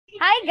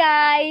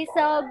guys!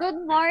 So, good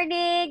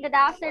morning, good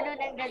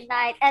afternoon, and good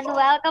night. And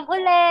welcome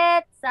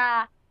ulit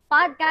sa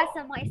podcast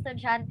ng mga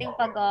estudyanteng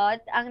pagod,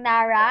 ang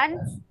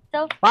Narans.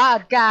 So,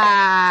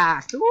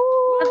 Podcast!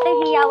 Woo!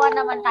 maghihiyawan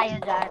naman tayo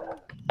dyan.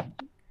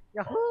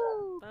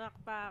 Yahoo!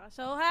 Palakpak.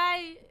 So,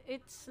 hi!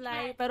 It's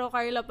Lai, pero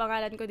Carla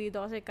pangalan ko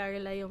dito kasi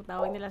Carla yung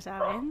tawag nila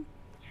sa akin.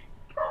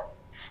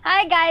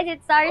 Hi guys,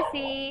 it's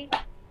Sarcy.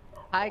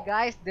 Hi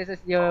guys, this is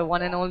your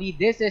one and only.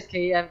 This is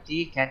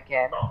KMG Ken.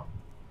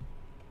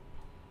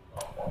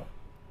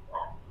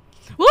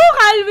 Woo!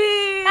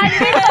 Calvin!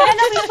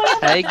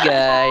 Hi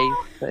guys,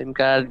 I'm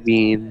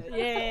Calvin.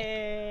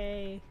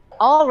 Yay!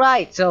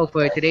 Alright, so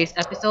for today's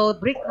episode,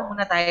 break na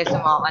muna tayo sa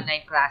mga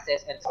online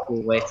classes and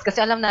schoolworks.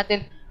 Kasi alam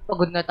natin,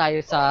 pagod na tayo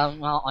sa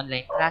mga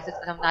online classes.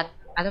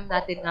 Alam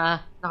natin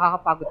na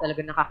nakakapagod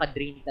talaga,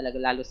 nakaka-drain talaga,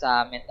 lalo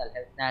sa mental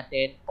health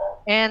natin.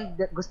 And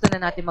gusto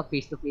na natin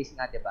mag-face-to-face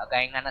nga, diba?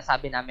 Gaya nga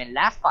nasabi namin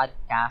last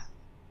podcast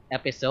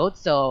episode.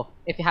 So,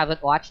 if you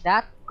haven't watched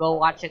that, go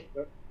watch it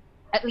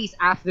at least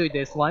after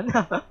this one.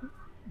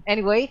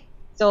 Anyway,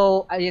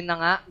 so, ayun na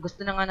nga.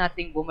 Gusto na nga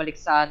nating bumalik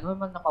sa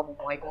normal na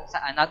pamumuhay kung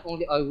saan not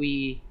only are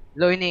we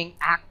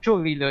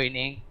actually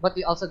learning, but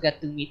we also get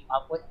to meet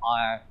up with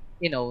our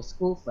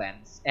school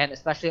friends, and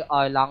especially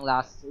our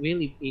long-last,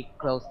 really big,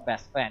 close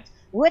best friends,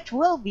 which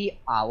will be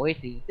our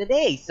theme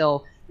today.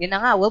 So, yun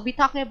na nga, we'll be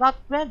talking about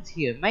friends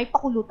here. May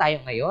pakulo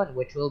tayo ngayon,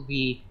 which will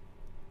be,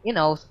 a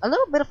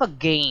little bit of a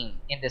game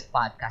in this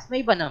podcast.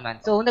 May iba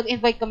naman. So,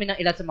 nag-invite kami ng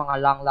ilan sa mga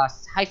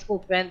long-lost high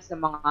school friends,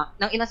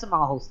 ng ilan sa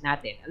mga hosts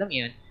natin. Alam mo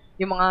yun,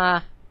 yung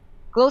mga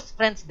close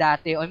friends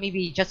dati, or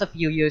maybe just a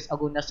few years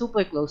ago na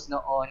super close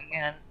noon.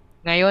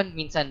 Ngayon,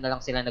 minsan na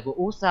lang sila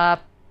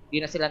nag-uusap, di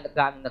na sila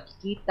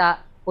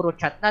nakikita, puro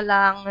chat na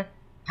lang,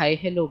 hi,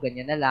 hello,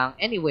 ganyan na lang.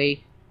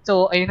 Anyway,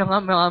 so, ayun na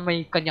nga,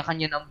 may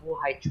kanya-kanya ng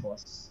buhay,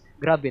 Diyos.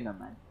 Grabe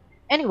naman.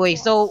 Anyway,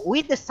 so,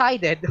 we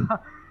decided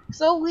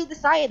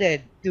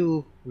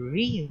to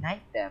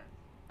reunite them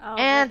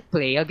and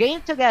play a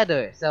game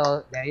together.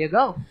 So, there you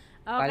go.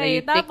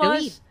 Okay,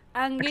 tapos,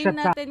 ang game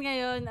natin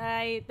ngayon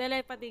ay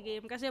Telepathy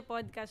game kasi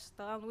podcast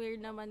to. Ang weird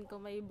naman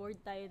kung may board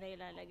tayo na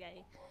ilalagay.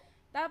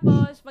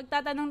 Tapos,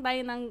 magtatanong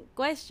tayo ng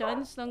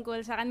questions tungkol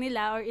sa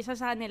kanila or isa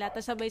sa kanila,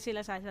 tapos sabay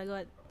sila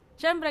sasagot.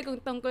 Siyempre,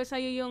 kung tungkol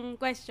sa'yo yung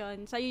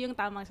question, sa'yo yung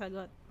tamang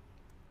sagot.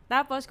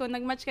 Tapos, kung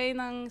nag-match kayo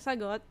ng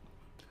sagot,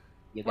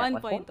 1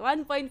 point.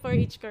 1 point for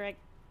each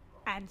correct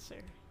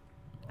answer.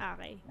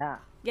 Okay. Yeah.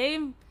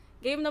 Game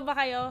na ba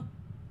kayo?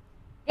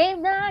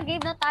 Game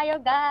na tayo,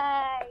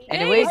 guys.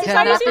 Anyway, hey,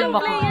 dyan natin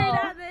player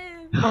natin.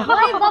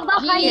 Okay ba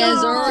kayo?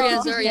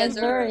 Yes,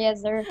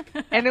 sir.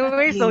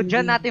 Anyway, so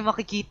dyan natin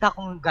makikita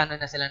kung gano'n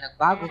na sila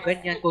nagbago,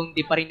 ganyan, kung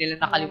di pa rin nila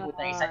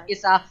nakalimutan isa't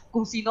isa,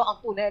 kung sino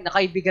ang tunay na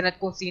kaibigan at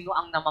kung sino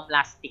ang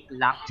namamlastic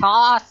lang.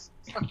 Chos!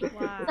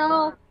 Wow. So,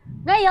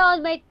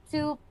 ngayon may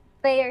two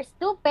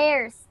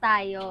pairs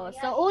tayo.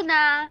 So,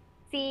 una,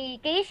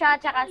 si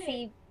Keisha, tsaka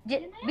si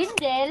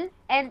Binjel,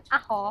 and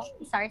ako,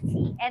 si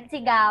Sarcy, and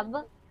si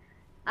Gab.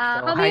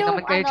 So, hi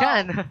naman kayo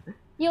dyan.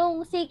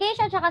 Yung si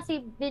Keisha tsaka si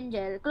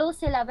Binjel,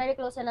 very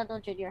close sila no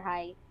junior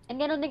high. And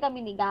ganoon din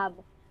kami ni Gab.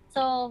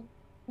 So,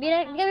 hindi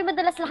kami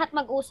madalas lahat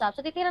mag-usap.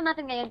 So, titignan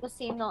natin ngayon kung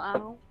sino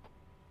ang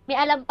may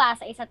alam pa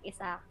sa isa't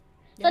isa.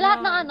 So,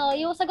 lahat ng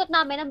yung sagot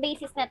namin, ang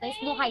basis neto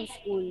is no high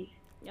school.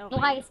 Okay. No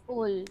high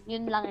school.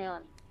 Yun lang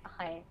yun.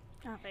 Okay.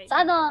 Okay. So,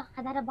 handa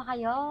na ba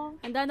kayo?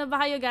 Handa na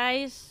ba kayo,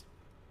 guys?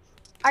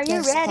 Are you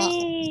Yes, ready?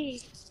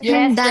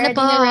 Yes, handa na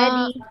po.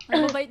 Ready.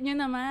 Ang babait nyo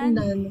naman.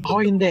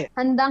 Ako hindi.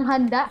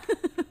 Handang-handa.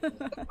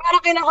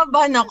 Parang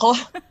kinakabahan ako.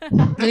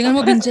 Galingan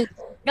mo, Vincent.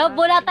 Gab,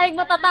 wala tayong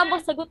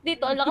matatamang sagot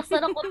dito. Ang lakas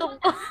na ng kutom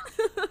ko.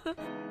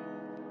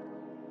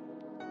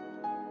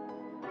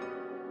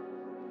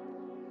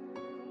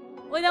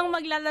 Unang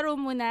maglalaro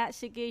muna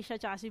si Keisha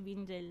tsaka si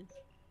Binjel.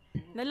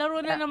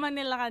 Nalaro na naman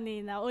nila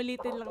kanina.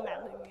 Ulitin lang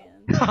natin ngayon.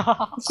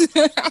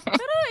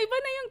 Pero iba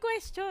na yung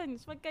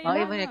questions.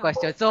 Iba na yung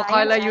questions. So,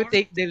 Carla, you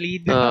take the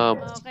lead.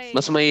 Okay.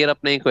 Mas mahirap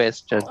na yung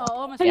question.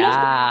 Oo, mas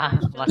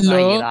Mas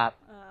mahirap.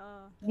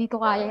 Hindi ko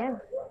kaya yan.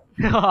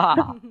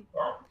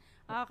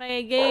 Okay,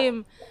 game.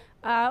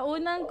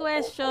 Unang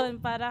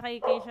question para kay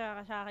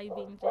Keisha at kay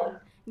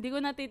Binjel. Hindi ko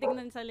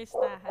natitignan sa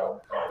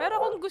listahan. Pero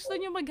kung gusto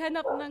nyo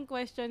maghanap ng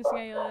questions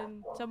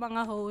ngayon sa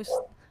mga host,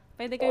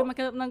 pwede kayo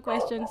maghanap ng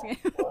questions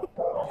ngayon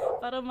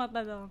para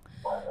matanong.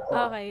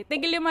 Okay,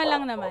 tig-5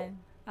 lang naman.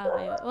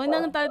 Okay,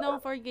 unang tanong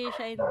for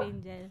Keisha and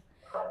Binjel.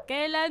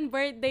 Kailan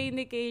birthday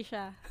ni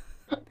Keisha?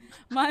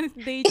 Month,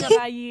 day,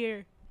 tsaka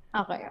year.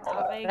 Okay.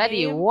 Okay,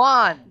 Ready? game.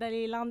 1,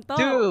 Dali lang to.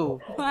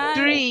 2,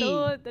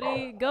 1,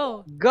 3. 2, 3,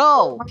 go!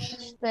 Go!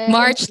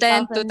 March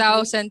 10,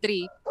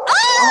 2003.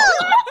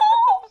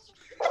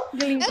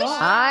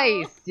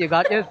 Nice! You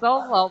got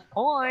yourself a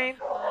point.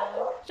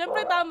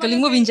 Siyempre tama.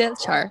 Galing mo, yun, Vincent.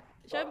 Char.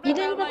 Siyempre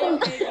tama yung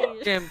kay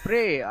Keisha.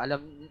 Siyempre,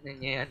 alam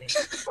niya yan eh.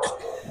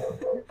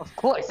 Of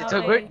course, it's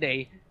her Okay. birthday.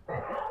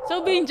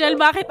 So, Binjel,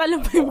 bakit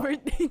alam mo yung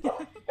birthday niya?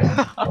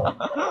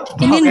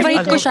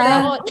 In-invite ko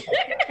siya.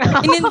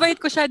 In-invite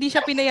ko siya, di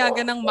siya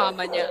pinayagan ng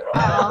mama niya.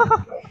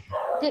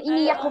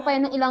 Iniyak ko pa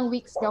yun ng ilang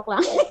weeks. Joke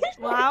lang.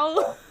 Wow!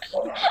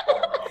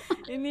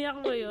 Iniyak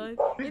mo yun.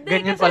 Hindi,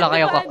 Ganyan kasi pala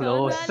kayo diba,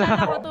 ka-close.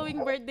 Naalala ko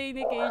tuwing birthday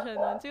ni Keisha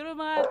nun. Siguro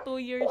mga 2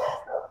 years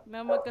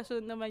na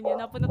magkasunod naman yun.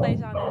 Napunta tayo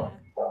sa kanila.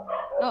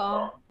 Oo.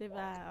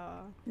 Diba?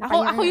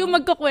 Oo. Ako yung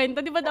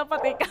magkukwento. Diba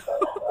dapat ikaw?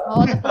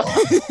 Oo,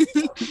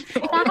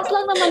 takas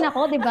lang naman ako,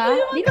 di ba?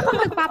 Di na ka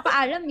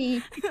magpapaalam eh.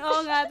 Oo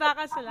nga,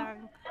 takas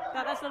lang.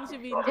 Takas lang si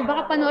Binti. Eh,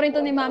 baka panoorin to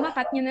ni Mama,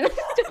 cut niya na lang.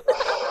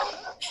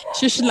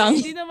 Shush lang.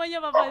 Hindi naman niya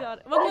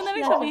papanoorin. Wag mo na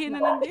rin sabihin na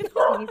nandito.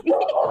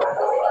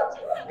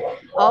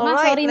 Alright,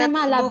 sorry na, let's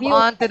Ma. Love move you.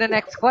 on to the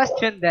next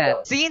question then.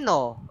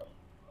 Sino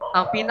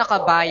ang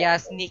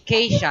pinaka-bias ni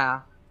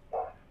Keisha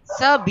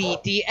sa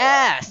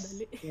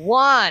BTS? 1,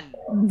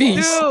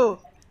 2,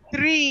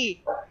 3,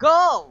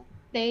 go!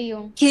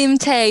 Taeyong. Kim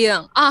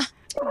Taeyong.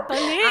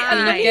 Dali!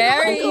 Ay,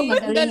 Gary.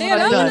 magaling. Dali, Magaling.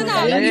 alam mo na.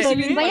 Magaling.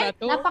 Isilin Ba mo yan? na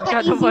to.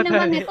 Napaka-easy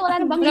naman nito. Wala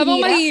na bang Wala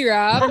bang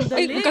mahirap? mahirap?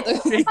 Ay, Dali.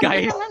 Hey Lapag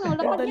guys, niya naman, oh.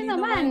 Lapag Dali niya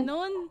naman.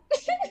 nun.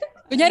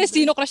 Kunyari,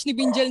 sino crush ni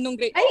Binjel nung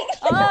grade? Ay,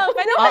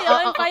 Pwede ba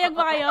yun? Payag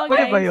ba kayo, guys?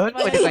 Pwede ba yun?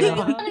 Pwede ba yun?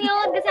 Ano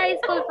yun? Kasi high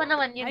school pa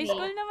naman yun High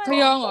school naman.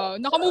 kaya nga.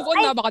 Naka-move on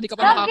na. Baka di ka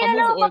pa Kilala nakaka-move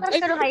mo on. ba crush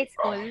Ay, ka nung high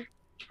school?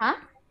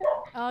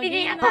 Oh, Sige,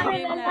 game ako na, game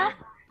kilala. na.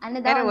 Ano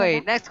daw?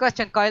 anyway, next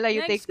question. Carla,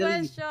 you take Next the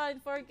lead. question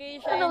for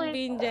Keisha Ano and eh?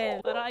 Binjel.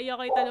 Para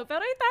ayoko itanong.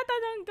 Pero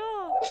itatanong ko.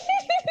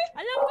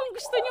 Alam kong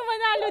gusto nyo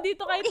manalo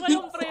dito kahit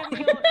walang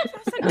premyo.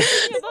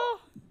 Sasagutin nyo to.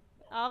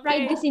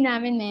 Pride Okay. kasi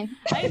namin, men.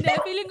 Ay, hindi.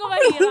 Feeling ko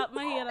mahirap.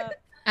 Mahirap.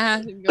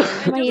 sige. Medyo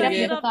Mahirap, mahirap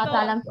hindi ko ata to.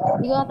 alam.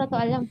 Hindi ko ata to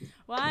alam.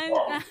 1,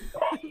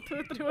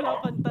 2, 3. Wala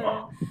pang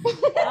tanong.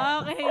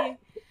 Okay.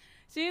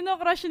 Sino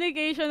crush ni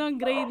Keisha nung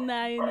grade 9,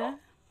 ha?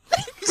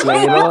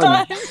 Mayroon.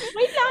 1,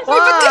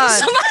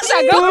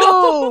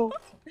 Sumasagot.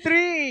 2,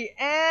 3,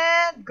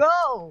 and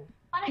go!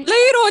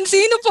 Layron,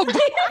 sino pa ba?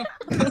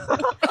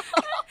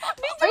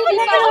 Ay,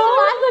 hindi ka lang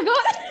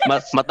sumasagot.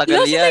 Matagal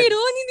Hello, si yan.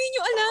 Layron, hindi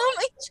nyo alam.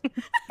 Ay,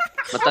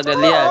 Matagal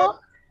yan.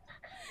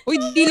 uy,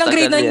 di lang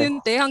grade Matagal 9 yan. yun,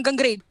 te. Hanggang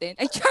grade 10.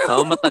 Ay, char.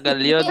 Oo, matagal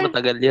yun.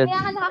 Matagal yan.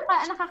 Kaya nga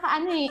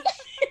nakakaano eh.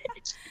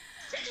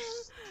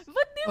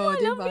 Ba't di mo Oh,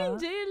 alam, diba?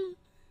 Binjel?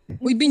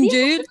 Uy,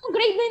 Binjel. Kung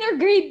grade 9 or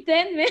grade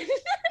 10, men.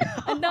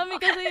 Ang dami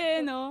kasi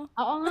no?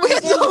 Oo nga.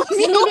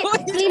 Uy, ang dami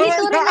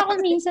Nalilito rin ako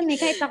minsan eh.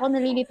 Kahit ako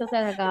nalilito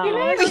talaga.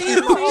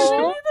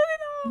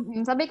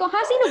 Sabi ko,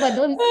 sino ba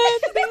dun?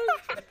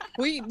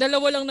 Uy,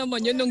 dalawa lang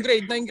naman yun nung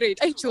grade 9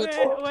 grade. Ay, shoot.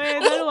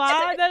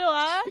 Dalawa.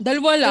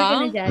 Dalawa lang.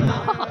 Ano dyan?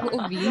 Oo,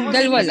 B.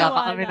 Dalawa lang.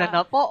 Baka kami na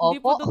na po.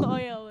 Hindi po Opo. totoo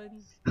yun.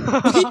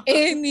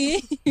 Amy.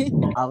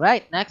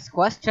 Alright, next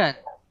question.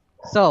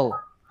 So,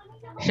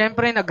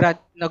 syempre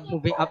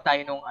nag-moving up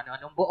tayo nung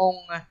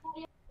buong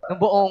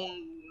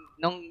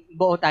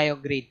tayo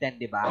grade 10,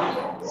 'di ba?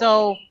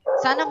 So,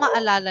 sana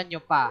maalala nyo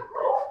pa.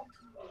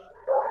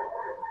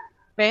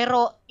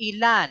 Pero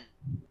ilan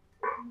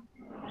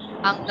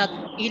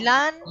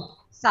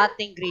sa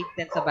ating grade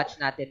 10 sa batch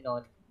natin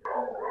noon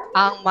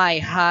ang may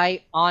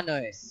high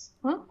honors?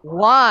 Huh?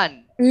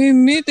 1,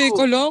 Amy,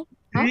 teka lang.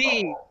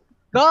 3,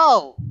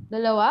 go!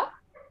 Dalawa?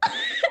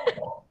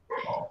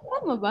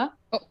 Tama ba?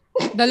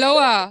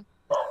 Dalawa.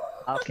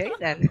 Okay,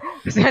 then.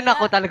 Kasi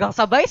ako talagang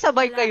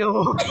sabay-sabay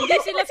kayo. Hindi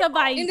sila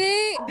sabay. Hindi.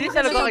 Hindi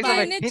talaga Si kayo sabay.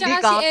 Janet Hindi tsaka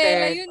si counted.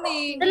 Ella yun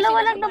eh. Dalawa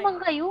sila lang sabay. naman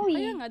kayo eh.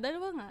 Ayun nga,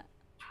 dalawa nga.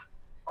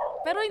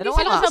 Pero hindi Dalawa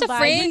sila nga. Sa sabay.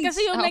 friends. Yun kasi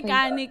yung Okay.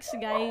 mechanics,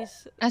 guys.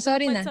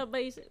 Sorry na.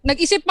 Pagsabay.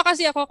 Nag-isip pa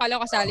kasi ako, kala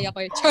ko kasali ako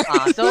eh. Char.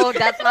 So,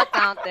 that's not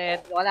counted.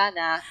 Wala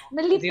na.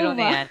 Nalito Zero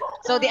na ba? yan.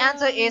 So, the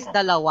answer is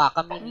dalawa.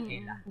 Kami ni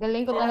nila.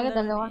 Galing ko talaga,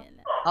 dalawa.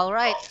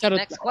 Alright, Charot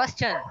next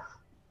question.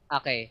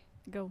 Okay.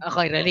 Go.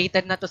 Okay,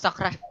 related na to sa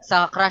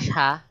crush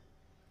ha.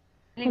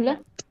 Wala.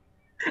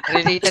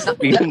 Related na.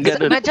 Biglang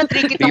ganun. Medyo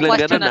tricky tong Biglang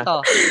question ganun, na to.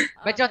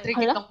 Medyo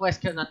tricky Hala? tong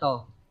question na to.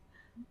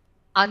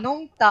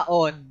 Anong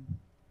taon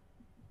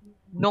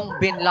nung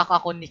binlock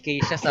ako ni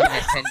Keisha sa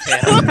Messenger?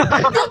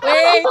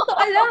 Wait, Hindi ko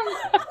alam.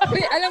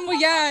 wait, alam mo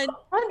yan.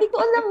 Hindi ko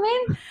alam,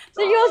 men.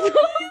 Seryoso.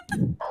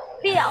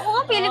 Di, ako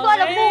nga feeling ko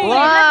alam mo. Okay.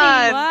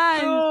 One,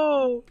 One.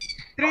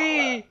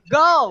 2, 3,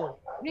 go!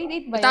 Grade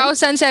 8 ba yan?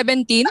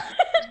 2017?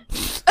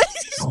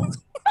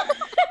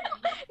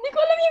 Hindi ko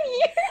alam yung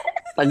year.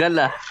 Tagal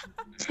ah.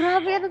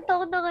 Grabe, anong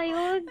taon na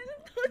ngayon?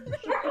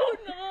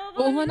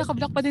 Oo nga,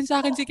 nakablock pa din sa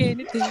akin si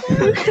Kenneth eh.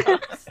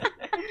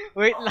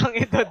 Wait lang,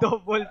 ito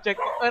double check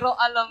ko. Pero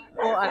alam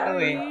ko ano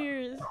eh.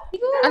 Years.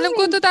 Alam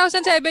ko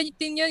 2017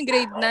 yun,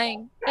 grade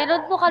 9.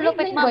 Kailan mo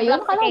kalupit Grade 9 ba yun?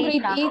 mag-block Kala ko si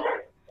grade Keisha?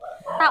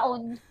 8.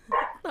 Taon.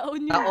 Taon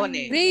yun. Taon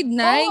eh. Grade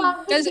Oo,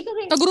 9? Kasi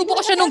kagrupo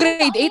ko siya nung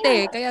grade 8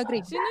 eh, kaya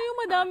grade. Sino yung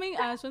madaming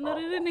aso?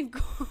 Naririnig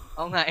ko.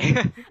 Oo nga eh.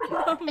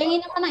 Tingin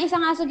naman ng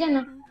isang aso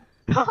dyan, ah.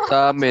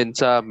 Sa amin.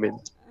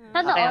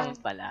 Sana Okay all. naman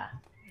pala.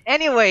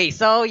 Anyway,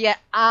 so yeah,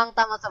 ang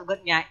tamang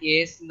sagot niya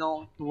is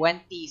noong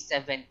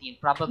 2017.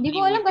 Probably Hindi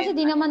ko alam kasi within,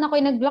 di naman ako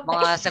yung nag-block.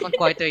 mga second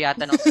quarter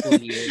yata ng school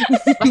year.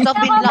 Basta Ako,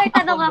 binlock may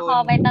tanong ako.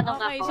 noon. May tanong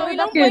Okay, ako. so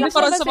ilang Okay, points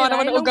parang na sama sila?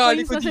 naman ang Ilang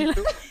ugali points ko na sila?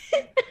 dito.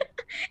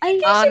 Ay,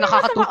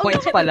 Nakaka 2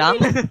 points pa lang.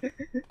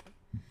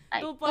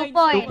 Ay, 2 2 points.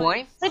 points. 2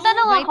 points? May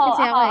tanong Bait ako.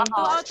 kasi ako eh. 2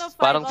 out of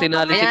 5. Parang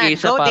sinali si Ayan,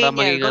 Keisha go para Daniel,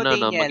 maging go ano, no,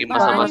 Daniel. maging Para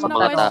masama Anim sa na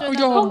mata. question na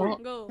to.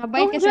 Go.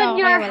 Mabait Nung kasi ako.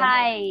 junior Kaya wala.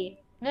 high,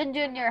 nung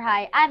junior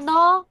high, ano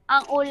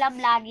ang ulam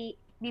lagi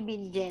ni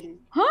Binjel?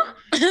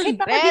 Kahit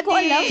ako di ko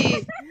alam. Ready?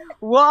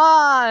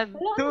 1,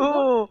 Wala,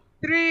 2,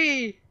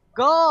 3,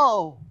 go!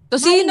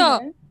 Tosino.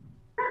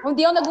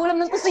 Hindi ako nagulam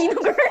ng tosino,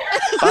 girl.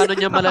 Paano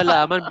niya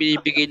malalaman?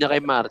 Binibigay niya kay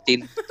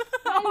Martin.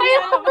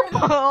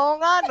 Oo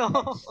nga, no?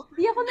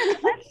 Hindi ako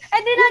nagulam. Eh,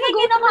 di lagi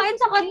kinakain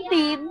sa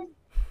kantin.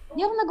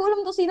 Hindi ako nagulam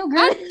ng tosino,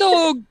 girl.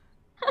 Hotdog.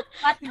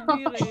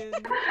 Hindi rin.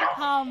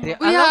 Ham. Uy,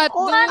 Alam ko,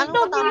 hotdog. ano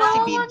ba tama si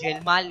Binjel?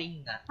 Maling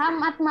nga. Ham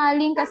at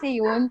maling kasi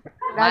yun.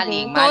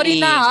 Maling, Sorry maling.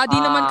 na ha, di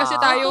naman kasi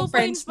tayo 2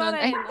 friends points pa nun.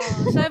 Ay,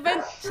 rin.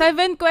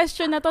 7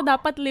 question na to,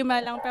 dapat 5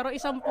 lang, pero 10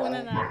 na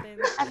natin.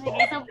 Ah, sige,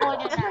 isang po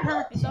nyo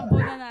na. 10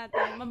 na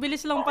natin.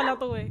 Mabilis lang pala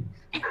to eh.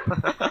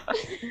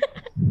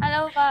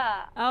 Alam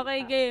pa. Okay,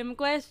 game.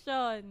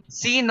 Question.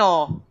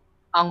 Sino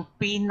ang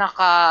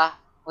pinaka...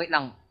 Wait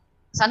lang.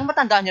 Sana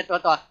matandaan niyo to?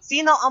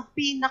 Sino ang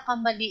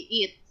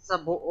pinakamaliit sa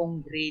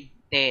buong grade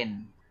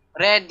 10?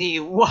 Ready?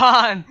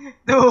 1,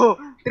 2,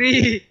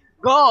 3,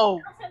 go!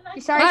 Si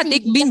Sarsi.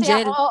 Matik, Kasi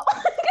Binjel. ako,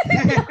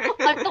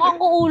 Kaltok ang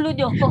ulo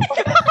nyo.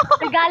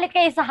 Nagalit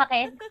kayo sa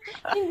akin.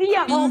 hindi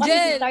ako. Kasi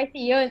Binjel. si Sarsi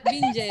yun.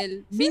 Binjel.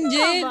 Sino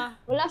Binjel. ba?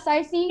 Wala,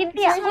 Sarsi.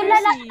 Hindi ako. Kung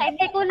lalaki,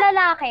 hindi, kung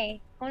lalaki.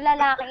 Kung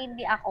lalaki,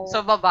 hindi ako. Sa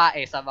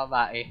babae, sa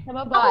babae. Sa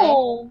babae.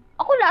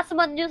 Ako last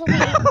man yun sa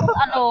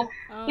ano.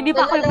 Hindi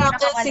pa ako yung Lalaki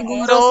pinakamali.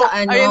 siguro So, sa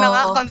ano. ayun na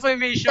nga,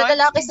 confirmation. Sa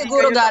lalaki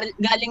siguro Hindi kayo-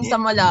 galing sa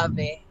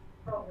Malave.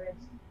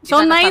 So,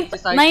 Isa na 9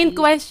 subscribe.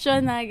 question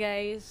na,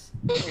 guys.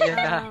 Ayan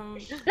na.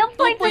 Ilang 2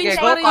 point points Sige,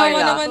 pa go, rin. Carla.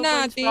 Kawawa naman 2 points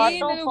natin. pa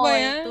rin. Ano ba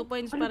yan? 2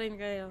 points pa rin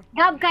kayo.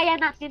 Gab, kaya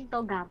natin to,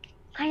 Gab.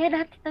 Kaya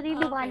natin,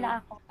 naniniwala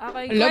ako.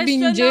 Okay, Hello, question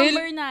Binjel?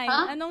 number 9.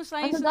 Ha? Anong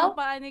size Ano daw? ng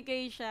paa ni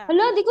Keisha?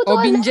 Hala, di ko to O,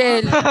 alam.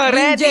 Binjel.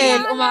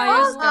 Binjel,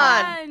 umayos ka.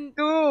 1,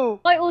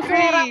 2, Hoy,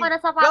 usura pa na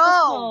sapatos go!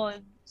 mo.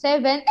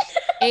 7.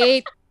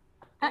 8.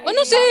 Ano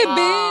 7?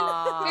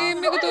 Eh,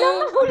 may ko to.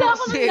 Wala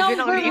ako ng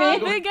number, eh.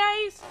 Okay,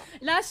 guys.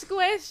 Last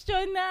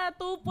question na.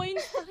 2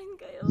 points pa rin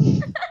kayo.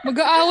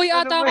 Mag-aaway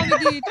ata Ano ba kami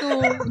dito.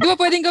 Di ba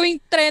pwedeng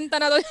gawing 30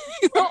 na to?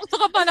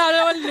 Saka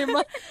panalo naman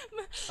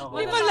 5.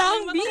 Lima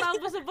lang, B.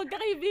 Matatapos sa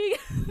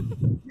pagkakaibigan.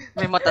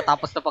 May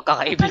matatapos na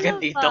pagkakaibigan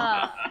Ano dito.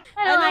 pa?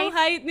 Ano, Anong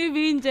height ni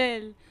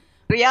Binjel?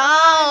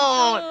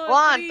 Yan!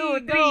 1,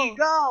 2, 3, 3,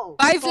 go!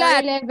 5 flat.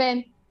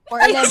 4'11".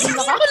 4'11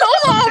 ba ka?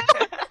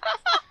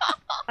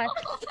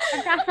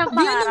 Pagkasang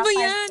Di, ano ba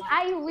yan?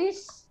 I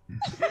wish.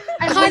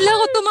 Akala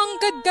ko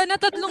tumangkad ka na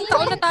 3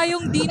 taon na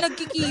tayong di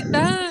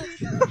nagkikita.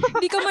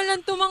 Hindi ka man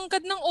lang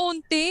tumangkad ng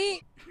onti.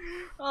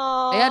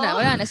 Ayan na,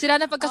 wala na. Sila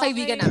na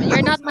pagkakaibigan Okay. namin.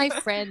 You're not my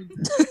friend.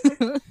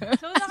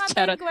 So, naka 10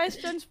 Charot.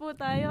 questions po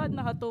tayo at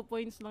naka 2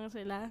 points lang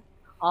sila.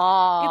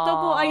 Oh. Ito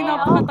po ay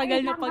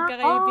napakatagal na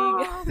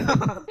pagkakaibigan.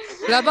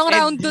 Wala bang And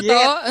round 2 to?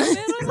 yet-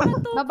 Pero naka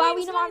 2 Babawi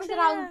points na lang kami sa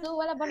sila. round 2.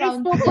 Wala ba Guys, round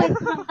 2 2?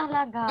 points lang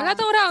talaga. Wala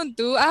tong round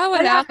 2? Ah,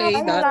 wala. Okay.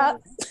 Wala.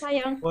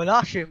 Sayang. Wala,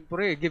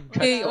 syempre. Give chance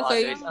Okay, to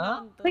okay. others, ha?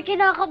 May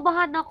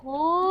kinakabahan ako.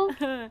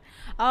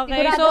 Okay,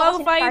 Sigurado so ako ang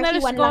si final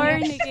Starcy, 1 lang score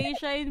yan. ni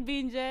Keisha and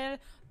Binjel,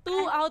 2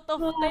 out of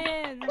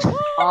 10.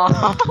 Oh.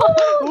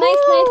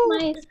 Nice, nice,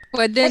 nice.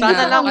 Pwede Sana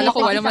na. lang, Akala ko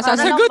wala sana lang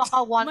masasagot. maka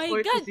 1 My or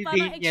 2 God, si parang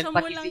Daniel, exam mo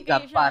pati lang, si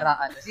Gab, Keisha. para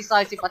ano. Si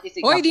Sarsi, pati si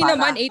Gab, Hoy, di para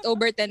naman. 8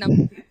 over 10 na.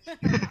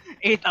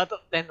 8 out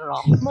of 10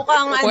 wrong.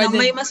 Mukhang ano, Pwede.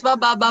 may mas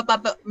mababa pa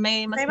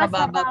may mas May mas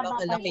mababa mababa pa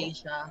kala pa.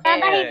 Keisha.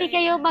 Sana hindi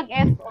kayo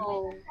mag-FO.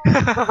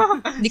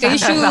 Hindi kayo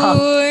Sana lang.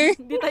 sure.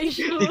 Hindi tayo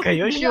sure. Hindi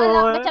kayo Hindi ko alam.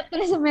 sure. Kachat ko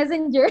na sa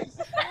messenger.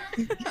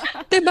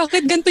 Te,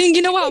 bakit ganito yung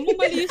ginawa mo?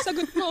 Mali yung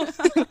sagot mo.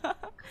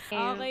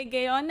 Okay,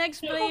 Gayon.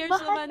 Next players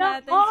naman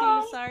Bakit natin ako?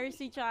 si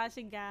Sarsi tsaka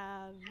si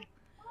Gab.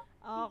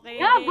 Okay,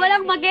 Gab, game.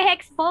 walang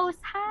mag-expose,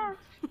 ha?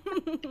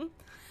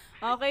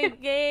 Okay,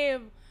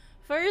 game.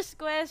 First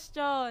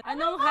question.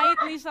 Anong height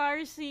ni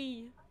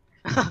Sarsi?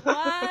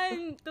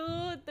 1,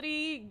 2, 3,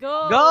 go!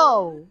 Go!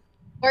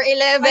 For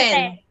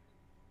 11.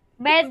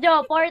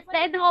 Medyo,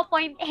 410 o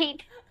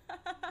 0.8.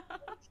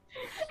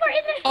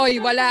 Oy,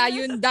 wala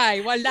yun, Day.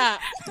 Wala.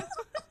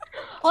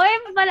 Hoy,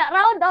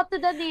 round up to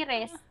the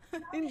nearest.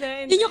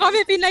 Hindi, Hindi nyo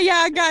kami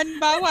pinayagan.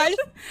 Bawal.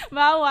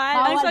 Bawal.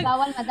 Ang Bawal,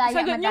 bawal, madaya,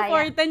 sagot niyo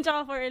madaya. 410 tsaka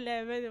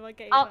 411.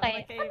 Magkaiba. Okay.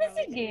 magkaiba.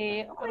 Sige.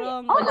 Okay.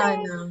 Wrong. Wala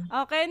na.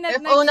 Okay,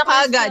 FO na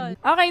kaagad. question.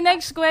 Okay,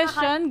 next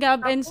question,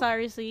 Gab and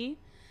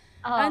Sarsi.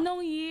 Oh.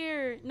 Anong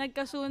year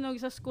nagkasunog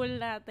sa school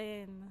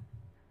natin?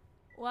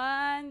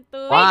 1,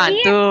 2,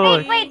 1,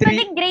 2, Wait, 3.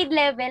 pwedeng grade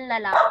level na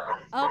lang.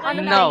 Okay Ano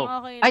lang, no?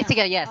 okay Ay, lang.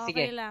 sige, yes, okay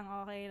sige. lang,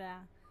 okay lang.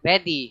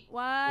 Ready?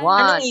 1, One.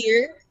 Anong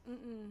year?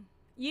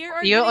 Year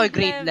or Year grade, or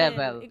grade level.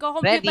 level.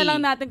 Iko-compute na Ready. lang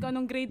natin kung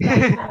anong grade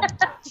tayo.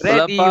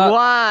 Ready? Wala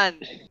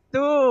 1,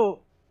 2,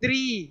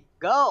 3,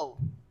 go!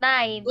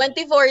 9.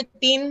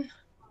 2014.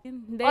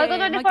 Hindi, Oy,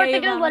 kung 2014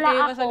 yun, wala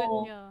magkaiba ako. sagot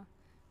nyo.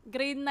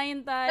 Grade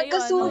 9 tayo.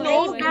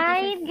 Nagkasunog?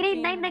 Grade 9. 2015.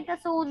 Grade 9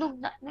 nagkasunog.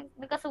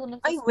 Nagkasunog.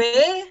 Ay, we.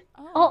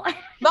 Oh, Oh,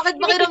 Bakit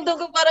pakiramdam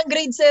ko parang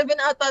grade 7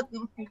 ata?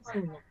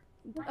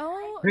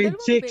 oh Grade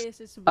dalawang 6.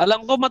 beses ba?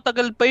 Alam ko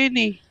matagal pa yun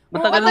eh.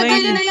 Matagal na yun.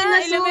 na yun na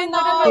Elementary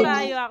pa sunod.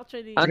 tayo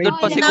actually. Andun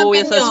pa si Hanapin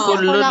Kuya sa nyo. school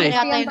Ako nun lang eh.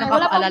 yata yung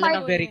nakakaalala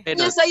ng very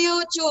Nyo sa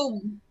YouTube.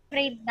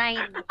 Grade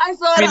 9. Ay,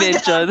 sorry.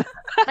 Minention.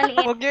 Maliit.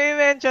 Huwag niyo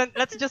i-mention.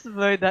 Let's just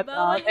blur that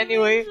Bawal out.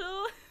 Anyway.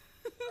 i-mention.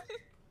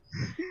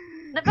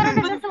 Pero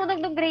nagsusunog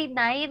ng grade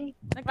 9.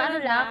 Nagkaroon Ano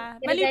lang? na.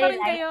 Mali pa rin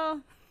Pinag-highlight. kayo.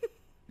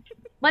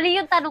 Mali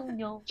yung tanong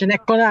nyo.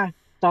 Chinek ko na.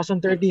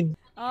 2013.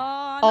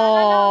 Oh,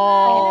 naalala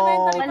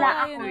ko na. Elementary pa Wala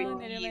tayo ako. nun.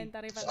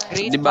 Elementary pa tayo.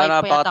 Grade Di ba 5 pa yata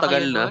napakatagal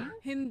kayo na?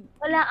 nun?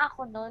 Wala ako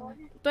nun.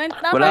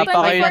 Wala pa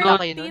kayo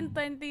nun.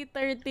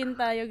 2013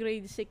 tayo,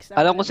 grade 6.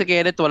 Alam ko si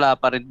Kenneth wala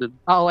pa rin dun.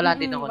 Oo, wala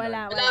din ako nun.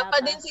 Wala pa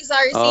din si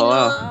Sarsi, Oo.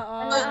 no?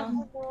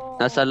 Oo.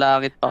 Nasa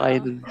langit pa kayo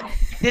dun.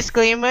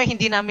 Disclaimer,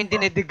 hindi namin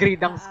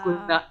dinedegrade ang school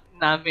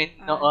namin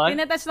noon.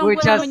 Tinatest lang We're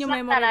po just- namin yung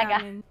memory Talaga.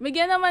 namin.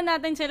 Bigyan naman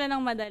natin sila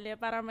ng madali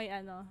para may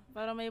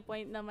para may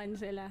point naman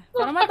sila.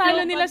 Para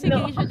matalo nila si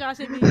Keisha tsaka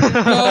si Bea.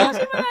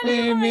 Kasi manalo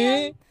naman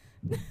yan.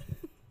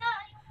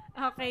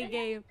 Okay,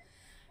 game.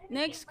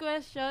 Next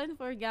question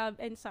for Gab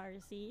and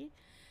Sarsi.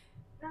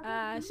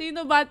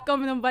 Sino batcom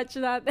ng batch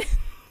natin?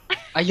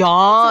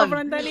 Ayun!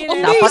 Sobrang dali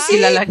na. Dapat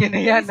kilala nyo na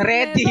yan.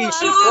 Ready!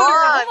 Ako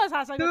 1,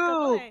 masasagot ka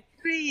to 2,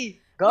 3, eh.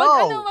 go!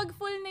 Wag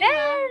full name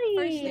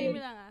First name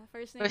lang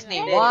First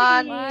name.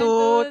 lang.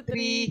 1, 2,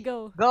 3, go.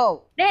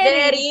 go!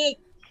 Derek.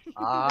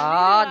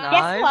 Nice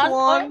Yes,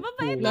 one!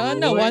 Wala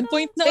na, 1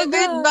 point na Favorite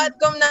agad.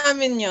 badcom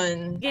namin yun.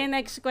 Okay,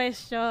 next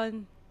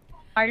question.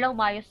 Carlo,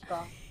 mayos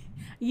ka.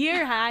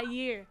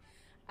 Year.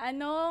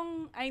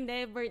 Hindi,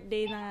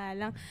 birthday na nga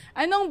lang.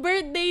 Anong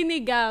birthday ni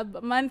Gab?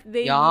 Month,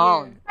 day,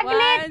 Yan.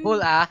 year. Full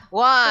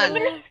 1,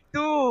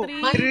 2,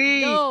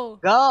 3, go.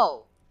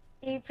 go!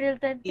 April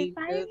 25.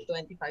 April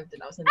 25,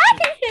 2000.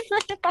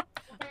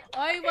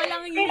 Oy,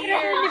 walang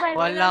year.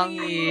 Walang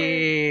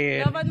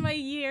year. Dapat may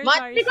year,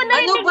 Mat- Sarsi. Hindi ko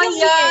narinig Ano ba yung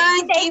year.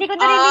 yan? Hindi ko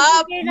Keep narinig yung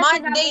up. year na Month,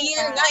 sinabi day, year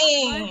niya. nga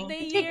eh. Month,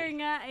 day, year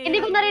nga eh. Hindi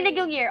ko narinig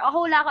yung year. Ako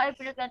hula ko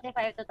April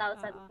 25,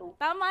 Oo. 2002.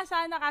 Tama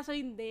sana, kaso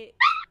hindi.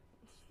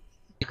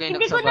 Hindi kayo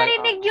Hindi ko nagsabay.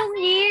 narinig yung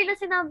year na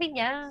sinabi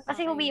niya.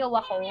 Kasi Okay. umiyaw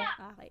ako.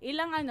 Okay.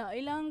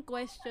 Ilang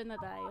question na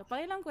tayo?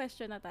 Ilang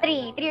question na tayo?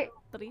 3,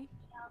 3?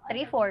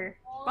 4.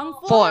 Pang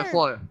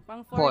 4.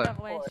 Pang 4 Four. na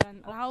question.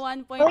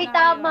 1 point Uy, na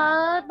tama.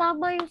 kayo.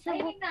 Tama yung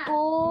sagot ko.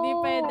 Hindi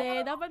pwede.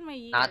 Dapat may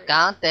year. Not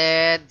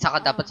counted.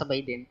 Saka dapat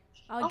sabay din.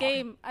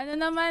 Game. Ano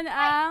naman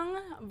ang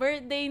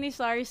birthday ni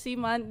Sarsi,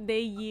 month,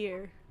 day,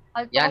 year?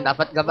 Yan,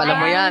 dapat gabala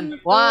mo yan.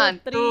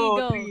 1,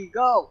 2, 3,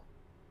 go!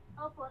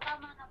 Opo,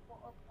 tama na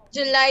po. Opo.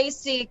 July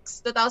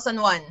 6,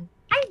 2001.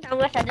 Ay,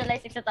 tama siya. July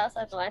 6,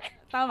 2001.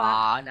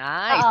 Tama.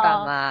 Nice. Oo.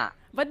 Tama.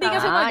 Ba't di ka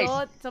Nice.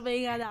 sumagot?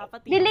 Sabay nga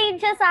dapat.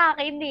 Delayed siya sa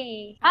akin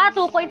eh. 2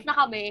 points na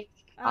kami.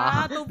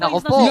 2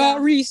 Naku points na po. sila. Yeah,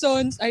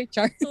 reasons. Ay,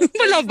 char. 2 points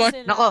Wala na ba?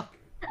 sila. Nako,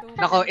 2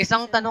 Nako, points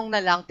isang na sila. tanong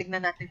na lang. Tignan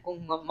natin kung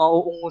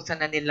mauungusan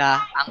na nila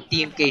ang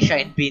Team Keisha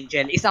and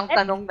Binjel. Isang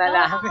tanong na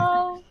lang.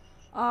 Oo.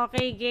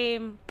 Okay,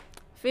 game.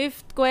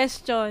 5th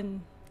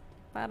question.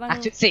 Parang...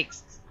 Actually,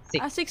 6.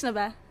 6 na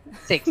ba?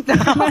 6.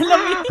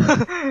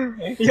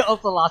 You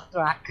also lost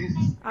track.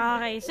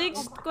 Okay,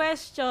 6th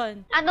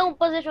question. Anong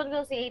position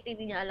ko si 18,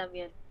 hindi niya alam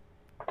yun.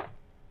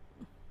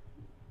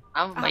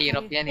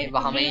 Mahirap yan eh.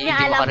 Baka may Hindi hindi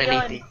niya alam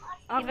makarelate eh.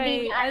 Okay, Hindi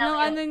niya alam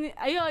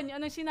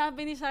anong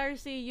sinabi ni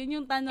Sarsi? Yun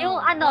yung tanong. Yung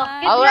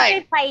Alright.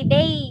 yung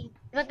Friday.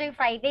 Diba tuwing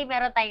Friday,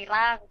 meron tayong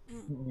rank.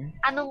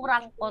 Anong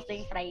rank po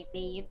tuwing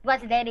Friday? Diba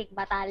si Derek,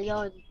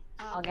 battalion.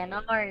 O,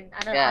 ganon. Yes,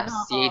 Ano ako?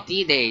 CAT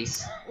days.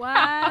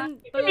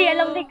 1, 2, Hindi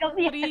alam din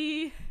kami.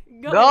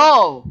 3, go! Go!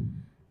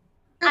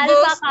 Alpha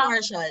Ghost ka.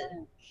 Marshal.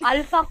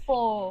 Alpha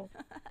po.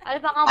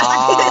 Alpha ka.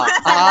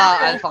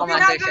 Alpha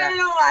Commander siya.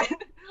 Pinagalawan.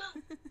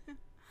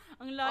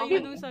 Ang layo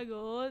nung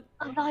sagot.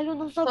 Ang layo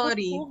ng sagot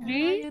Sorry. ko, Ang B.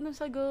 layo nung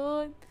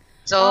sagot.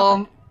 So,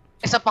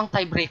 isa pang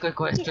tiebreaker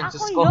question. Ako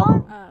Diyos ko.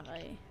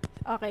 yun.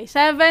 Okay,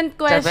 7th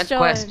question. 7th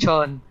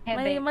question.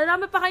 May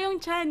marami pa kayong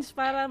chance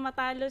para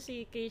matalo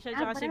si Keisha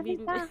at si marami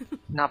Binti. pa.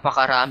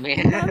 Napakarami.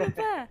 Marami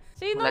pa.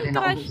 Sino Wala ang din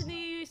ako. crush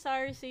ni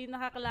Sarsi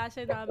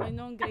nakaklase namin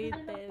nung grade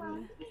 10?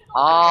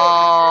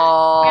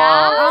 Oh!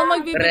 Ako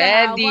magbibigay.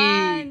 Ready.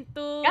 1,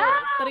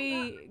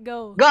 2, 3, go.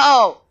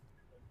 Go!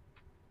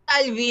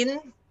 Calvin.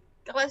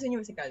 Kaklase niyo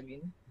ba si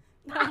Calvin?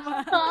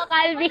 Oo,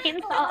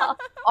 Calvin. Oo.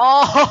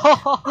 Oh!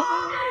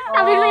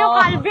 Sabi mo yung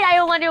Calvin,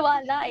 ayaw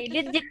maniwala eh.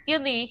 Legit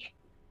yun eh.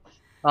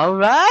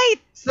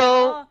 Alright! So,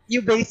 Oh. you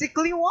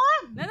basically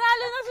won!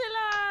 Nanalo na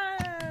sila!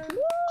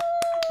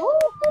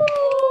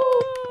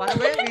 Paano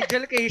ba yun?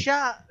 Angel Keisha?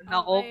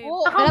 Nako Okay. po.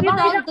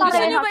 Nakabitaw Gusto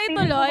niyo ba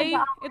ituloy?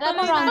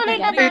 Ituloy Tuloy natin.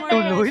 natin.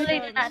 Tuloy? Tuloy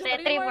na natin.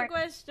 3 Three more more.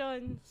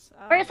 questions.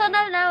 Okay.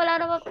 Personal na, wala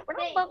naman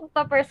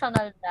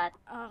pa-personal that.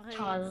 Okay.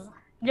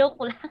 Joke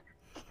lang.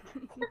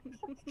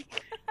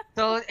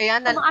 So,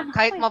 ayan, Ano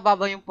kahit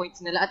mababa yung points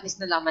nila, at least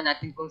nalaman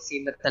natin kung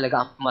sino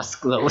talaga ang mas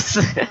close.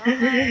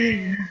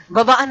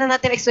 Babaan na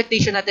natin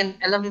expectation natin.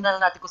 Alam na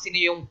natin kung sino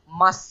yung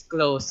mas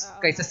close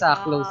kaysa sa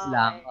close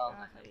lang.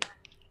 Okay.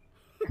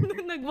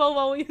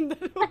 Nagwawaw yung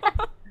dalawa.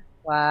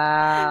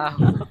 Wow.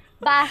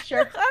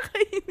 Basher.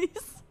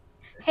 Kakainis.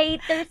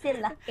 Hater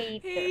sila.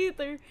 Hater.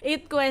 Hater.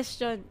 8th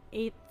question.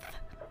 8th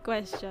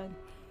question.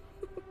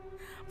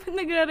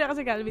 Nagre-react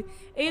si Calvin.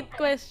 8th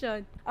question.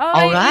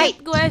 Okay, Alright.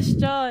 8th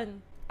question.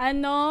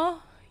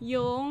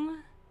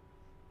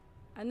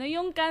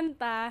 Yung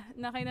kanta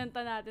na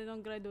kinanta natin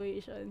nung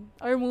graduation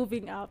or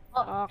moving up?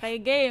 Okay,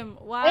 game.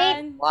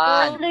 1,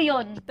 2, Ano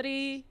yun?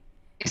 3.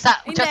 Just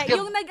Hindi,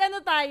 give, yung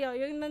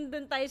yung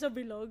nandun tayo sa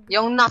bilog.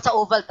 yung nasa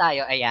oval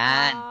tayo.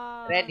 Ayan.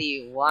 Ah.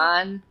 Ready?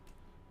 1,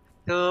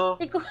 2,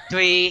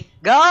 3,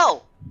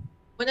 go!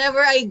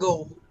 Whenever I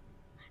go.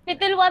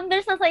 Little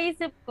Wonders na sa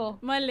isip ko.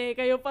 Mali,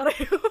 kayo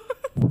pareho.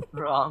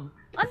 Wrong.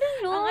 Ano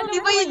yun? Di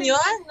ba yun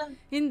yun?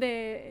 Hindi.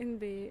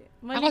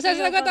 Mali Ako kayo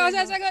sasagot.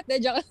 pareho. De,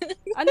 joke.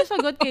 Ano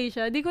sagot,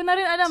 Keisha? Di ko na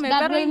rin alam eh.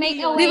 That Pero will hindi make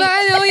a yun. way. Di ba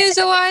yung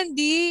sa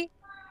 1D?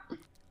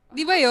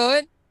 Di ba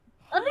yun?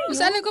 Ano yun?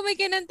 Basta alam ko may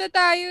kinanta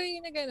tayo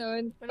yung na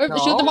gano'n. Or No.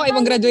 shoot mo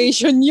ibang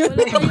graduation yun.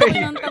 Wala tayo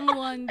kinantang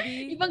 1D.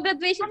 Ibang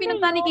graduation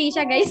pinunta ni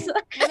Keisha, guys.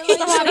 Wala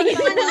tayo Ano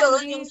kinantang yun?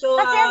 1D. Yung so,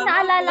 Kasi ang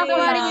naalala ko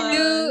pa rin yun.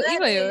 Di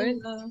ba yun?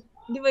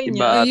 Di ba yun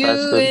Iba. yun? You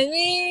Tapos dun. and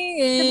me.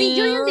 Sa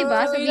video yun, di ba?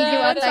 Sa video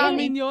Ano ata sa yun.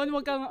 amin yun?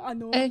 Huwag kang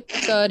ano.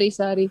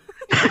 Sorry.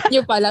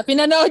 Yung pala.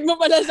 Pinanood mo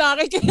pala sa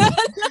akin.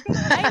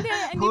 Ay,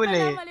 hindi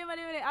Huli. pala.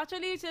 Mali.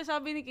 Actually,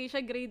 sinasabi ni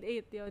Keisha, grade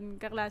 8 yun.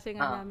 Kaklase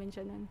nga namin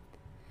siya nun.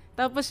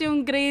 Tapos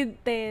yung grade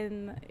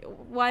 10,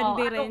 1D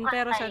rin, anong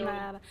pero kanta sa yun?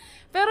 Nara.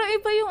 Pero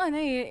iba yung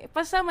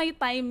basta may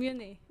time yun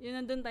eh. Yun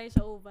nandun tayo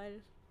sa Oval.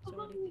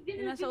 Sorry.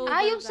 Yung nasa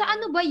Oval. Yung sa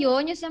ano ba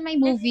yun? Yung sa may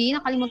movie?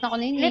 Nakalimutan ko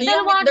na yun. Little Yung Meet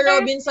the Wonder.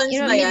 Robinsons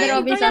Yung ba Meet the yan?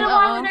 Robinson, Pero oo.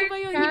 ano ba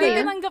yun? Hindi Ano yun?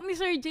 tinanggap ni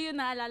Sir J yun,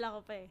 naalala ko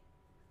pa eh.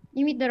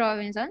 You Meet the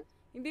Robinson?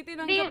 Hindi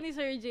tinanggap ni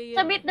Sir J yun.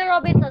 Sa Meet the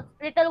Robinsons,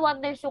 Little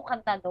Wonders yung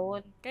kanta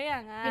doon.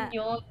 Kaya nga. Yun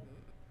yun.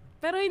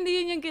 Pero hindi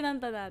yun yung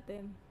kinanta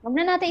natin. Huwag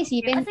na natin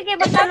isipin. Sige,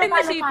 Huwag natin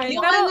magkano isipin.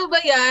 Yung Pero- ano ba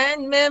yan?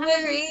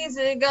 Memories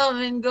that come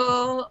and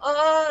go.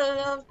 All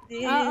of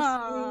this.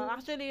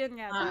 Actually yun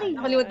nga.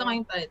 Nakalimutan ko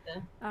yung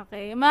title.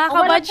 Okay. Mga Kung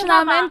walang kabatch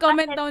namin, tumama,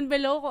 comment kasi- down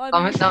below kung ano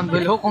Comment yung down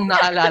below kung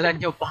naalala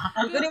nyo pa.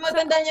 Hindi ko rin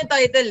matandaan yung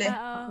title eh.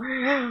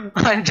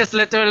 I'm just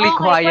literally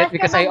quiet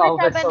because I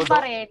always question number 7 so pa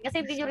rin. Kasi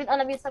hindi nyo rin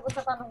alam yung sagot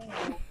sa tanong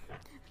mo.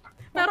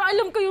 Pero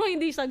alam ko yung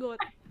hindi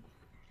sagot.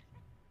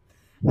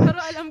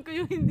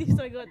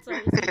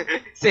 Sorry.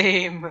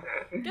 Same.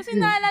 Kasi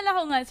naalala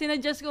ko nga,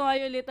 sinadjust ko nga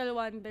yung Little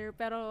Wonder,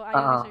 pero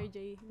ayaw ni Sir J.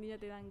 Hindi niya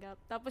tinanggap.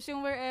 Tapos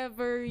yung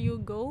Wherever You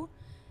Go,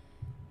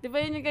 di ba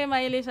yun yung kay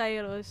Miley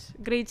Cyrus?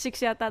 Grade 6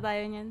 yata tayo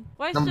niyan.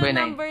 Question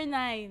Number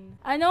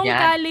 9. Anong Yan.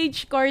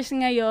 college course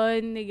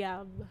ngayon ni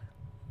Gab?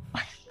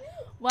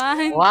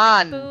 1,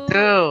 1,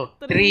 2,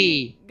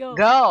 3,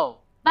 go!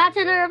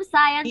 Bachelor of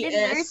Science in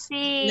BS,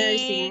 Nursing.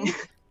 Nursing.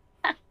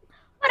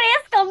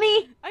 Parehas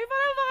kami. Ay,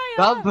 parang ba kayo?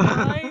 Gab.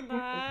 Ay,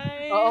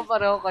 bye. Oo,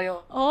 pareho kayo.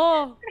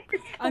 Oh,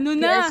 ano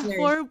na? Yes,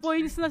 nurse. 4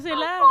 points na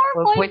sila.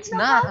 4 points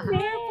na. 4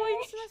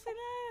 points na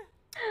sila.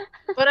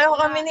 Pareho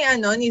kami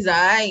ni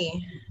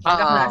Zai.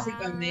 Magkaklase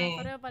kami.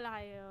 Pareho pala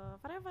kayo.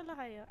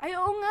 Ay,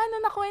 oo nga,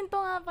 nakwento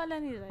nga pala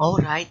nila.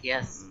 Alright,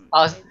 yes.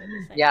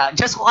 Yeah,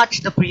 just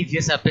watch the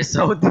previous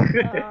episode.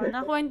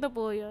 Nakwento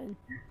po yun.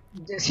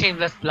 Just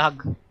shameless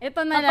plug.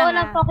 Ito na Totoo lang.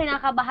 lang po,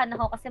 kinakabahan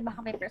ako kasi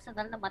baka may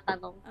personal na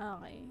matanong.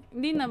 Okay.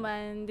 Hindi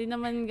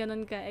naman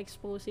ganun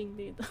ka-exposing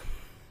dito.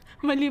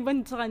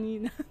 Maliban sa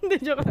kanina. Hindi,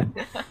 joke lang.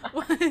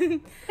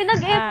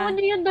 Pinag-epo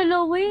niyo yung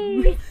dalawa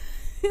eh.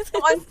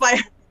 On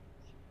fire.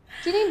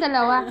 Sino yung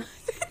dalawa?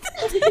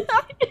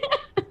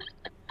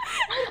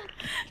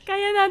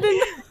 Kaya natin.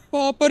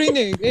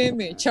 Paparinig.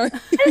 Eme. Char.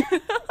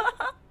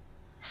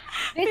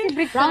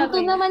 Round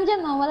 2 naman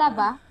dyan, no? Wala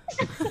ba?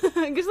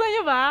 Gusto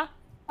niyo ba?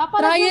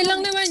 Trial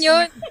lang naman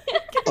yun.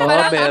 Oo,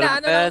 Parang meron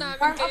ano pa yan.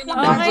 namin kayo ni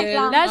Okay,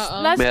 Angel.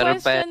 last Meron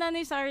question pa. na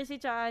ni Sarcy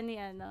tsaka ni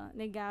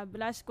Gab.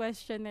 Last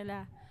question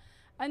nila.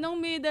 Anong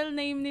middle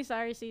name ni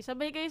Sarcy?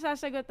 Sabay kayo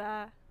sasagot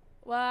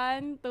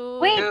 1, 2,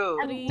 Wait,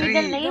 3,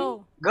 middle name? go.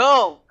 Go!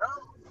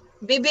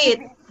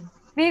 Bibit.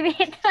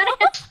 Bibit.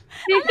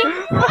 Bibit.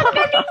 Ang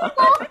galing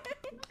mo.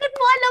 Bakit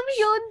mo alam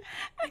yun?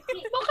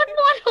 Bakit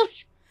mo alam?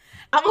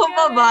 Ako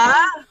pa ba?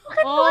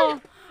 Oh,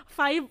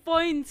 5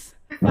 points.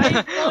 5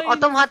 points.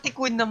 Automatic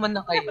win naman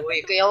na kayo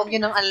eh. Kaya huwag nyo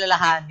nang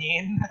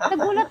alalahanin.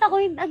 Nagulat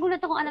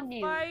ako alam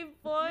niyo yun.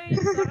 5 points.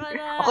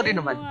 Nakalain Ako din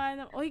naman. mo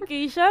nga Oy,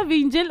 Keisha,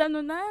 Vingel,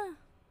 ano na?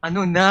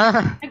 Ano na?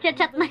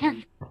 Nagchat-chat na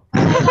yan.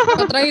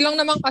 Try lang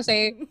naman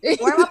kasi.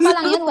 Warm up pa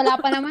lang yun, wala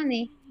pa naman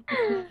eh.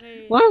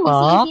 Okay.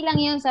 Easy lang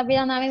yun, sabi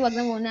lang namin, wag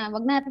na muna.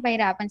 Wag na natin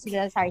pahirapan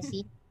sila sa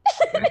Sarcy.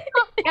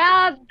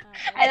 Gab,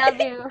 I love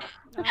you.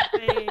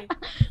 Okay.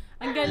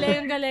 Ang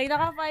galing.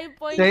 Naka 5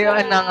 points. So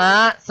yun na nga.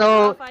 So,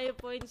 Naka 5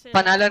 points sila.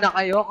 panalo na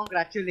kayo.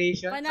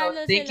 Congratulations. Panalo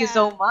So, thank you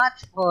sila. so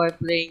much for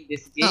playing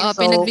this game. Oo, So,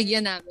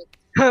 pinagbigyan namin.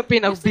 Gusto niyo ba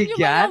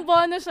pinagbigyan. ng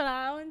bonus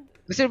round?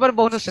 Gusto nyo ba ng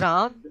bonus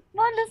round?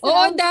 Bonus Oo,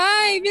 round.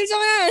 dai! Bilis mo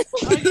na!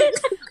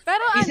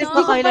 Pero Isip ano,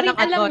 ko kayo pa ng rin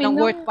alam eh, ng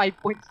no? worth 5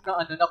 points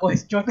na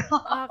question.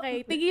 okay,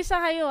 tigisa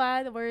kayo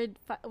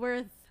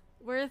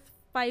worth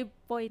 5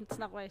 points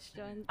na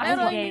question.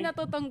 Pero sige. hindi na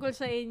to tungkol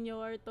sa inyo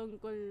or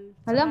tungkol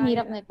sa Alam, kaya.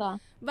 hirap na ito.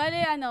 Bale,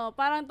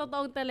 parang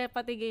totoong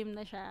telepathy game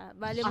na siya.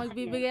 Bale,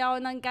 magbibigay ako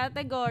ng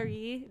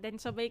category, then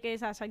sabay kayo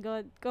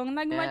sasagot. Kung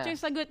nag-match Yeah.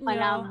 yung sagot nyo,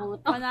 Malabo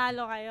to.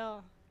 panalo kayo.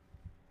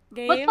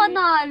 Ba't Game?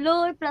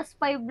 panalo? Plus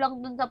 5 lang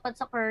dun dapat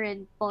sa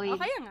current point.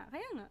 Kaya nga.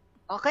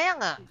 O kaya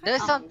nga,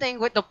 there's something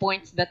with the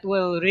points that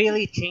will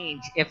really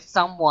change if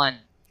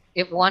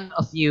one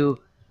of you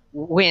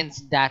wins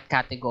that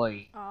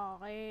category.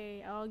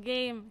 Okay.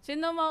 Game.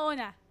 Sino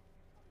mauna?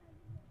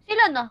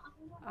 Sila na.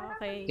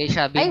 Okay.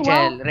 Keisha, Ay,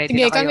 Binjel, wow. ready Sige,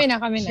 na kayo? kami na.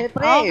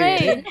 Siyempre. Okay.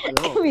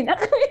 Kami na.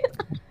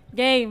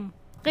 Game.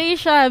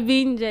 Keisha,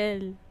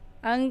 Binjel.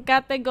 Ang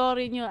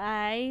category nyo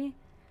ay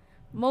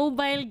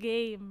mobile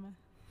game.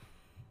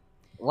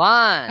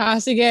 1,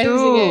 Sige.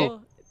 2,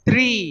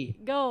 3,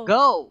 Go.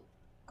 go!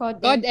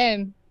 God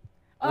M.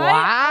 Ay!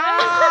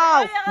 Wow!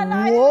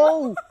 Wow!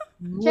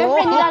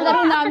 Siyempre,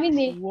 nilalaro namin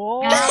eh.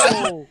 Wow!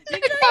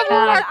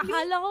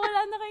 Akala ko wala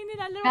na kayo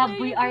nilalaro. Gab,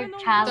 we are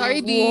challenged.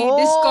 Sorry, B. Wow.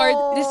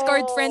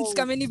 Discord friends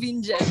kami ni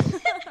Binjel.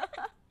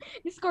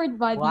 Discord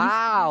buddies.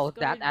 Wow! Discord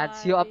That adds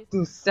you up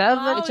to 7.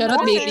 Wow, Charot,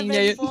 no, baiting 7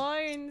 niya yun.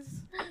 points.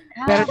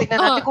 Pero tingnan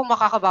natin kung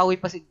makakabawi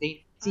pa si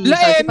Dane. Si La,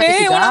 Sarsi pati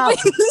si wala Gab.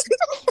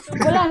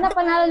 Wala na,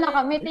 panalo na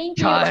kami. Thank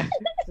you. Char.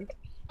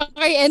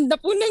 Okay, end na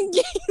po ng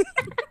game.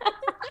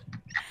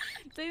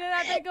 Tingnan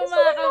natin kung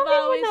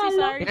makakabawi si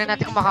Sarsi. Tingnan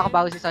natin kung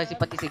makakabawi si Sarsi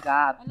pati si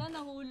Gab. Ala,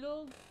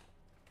 nahulog.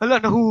 Hala,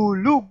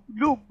 nahulog.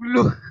 Lug.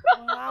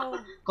 Wow.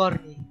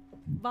 Corny.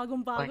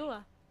 Bagong-bago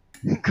ah.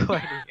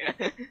 Corny.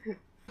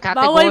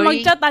 Bawal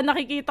mag-chat ah.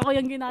 Nakikita ko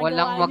yung ginagawa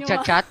Walang nyo.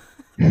 mag-chat-chat.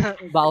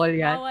 Bawal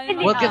yan. Bawal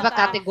We'll give a mag-chat, ah.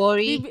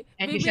 category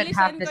and you should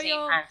have the Bibilisan ko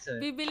same answer.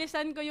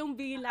 Bibilisan ko yung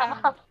bilang.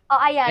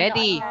 Ayan.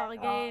 Ready?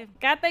 Okay.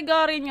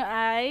 Category nyo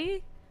ay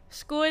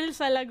school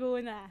sa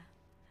Laguna.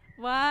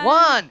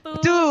 1,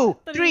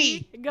 2,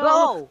 3,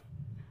 go!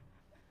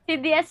 Si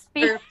DSP.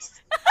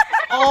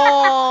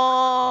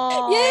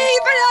 Oh! Yay!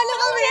 Panalo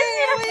kami!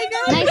 Oh my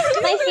God! Nice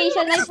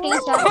Keisha.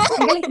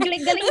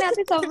 Galing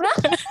natin sobra.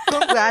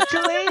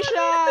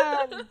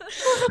 Congratulations!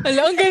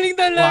 Hala, ang galing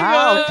talaga.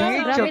 Wow,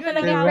 change Grabe of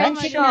talaga yung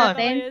friendship direction.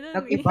 natin.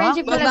 Nag-iba Yung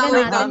friendship ang talaga panahon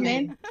natin, namin.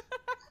 men.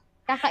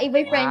 Kakaiba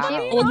yung friendship.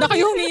 Wow. Huwag na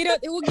kayo humirit.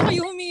 Huwag na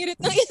kayo humirit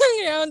ng isang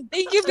round.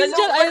 Thank you,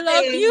 Binjel. I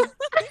love you.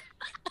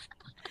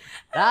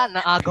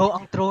 Naagaw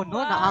ang trono,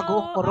 naagaw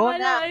ang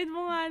corona. Akalain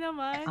mo nga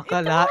naman.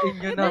 Akalain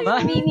nyo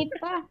naman. Minute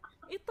pa.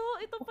 Ito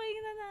pa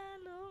yung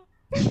nanalo.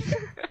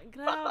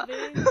 Grabe.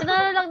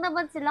 Nanalo lang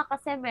naman sila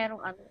kasi merong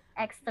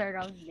extra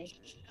round eh.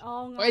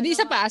 Oo nga. O, edi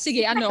isa pa.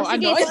 Sige, ano?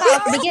 Sige, isa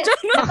pa.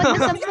 Dapat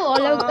na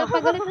 10.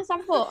 Dapat ulit na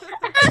 10.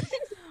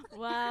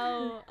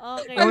 Wow.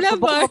 Okay. Ewan Wala ko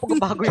ba ba? kung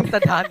magbabago yung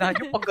tadhana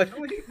nyo pag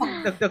gano'n? Pag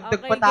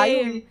dagdag pa tayo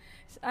game.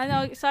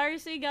 Sorry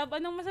si Gab,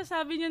 anong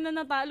masasabi niyo na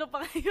natalo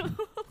pa kayo?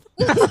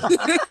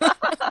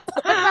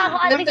 Basta ako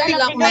ating Nagdali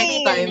lang alam next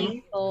time.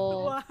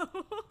 Wow.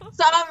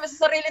 Sa amin, sa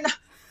sarili na.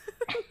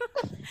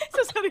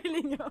 Sa sarili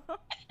niyo.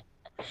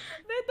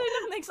 Better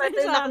luck next time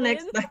Better sa luck akin.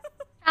 next time.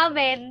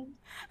 Amen.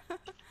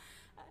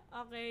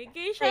 Okay.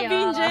 Keisha, Sa'yo.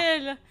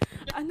 Binjel,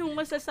 anong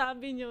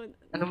masasabi niyo?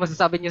 Ano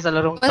masasabi nyo sa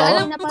larong to?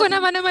 Alam ko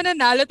naman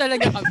nanalo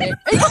talaga kami.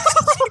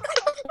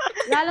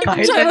 Lalo Kahit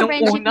na yung anong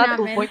friendship una, 2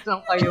 namin. points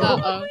lang kayo.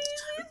 Oo.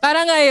 Para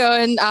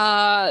ngayon,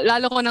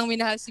 lalo ko nang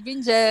minahal si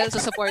Binjel,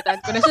 susuportahan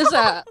ko na siya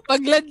sa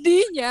paglandi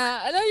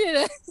niya. Alam niyo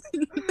na.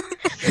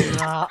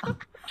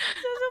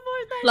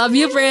 Susuportahan Love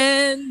you,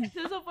 friend.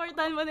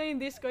 Susuportahan mo na yung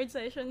Discord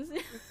sessions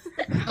niya.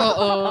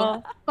 Oo.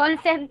 Call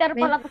center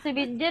pala to si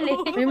Binjel eh.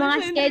 May mga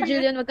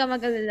schedule yun, wag ka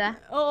mag-alala.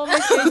 Oo, may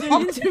schedule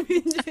yun si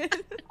Binjel.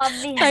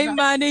 Time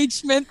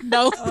management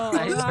daw. Oo,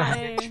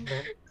 okay.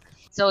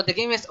 So, the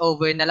game is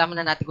over. Nalaman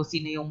na natin kung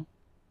sino yung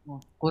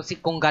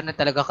kung gano'n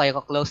talaga kayo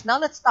ka-close. Now,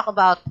 let's talk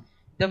about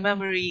the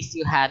memories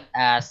you had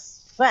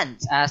as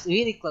friends, as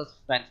really close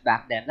friends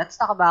back then. Let's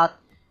talk about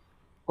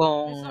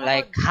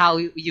let's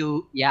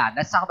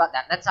talk about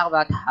that. Let's talk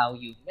about how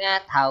you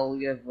met, how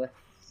you've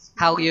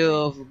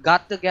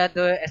got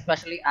together,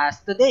 especially as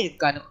today.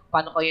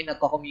 Paano kayo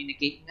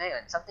nagko-communicate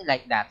ngayon? Something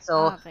like that.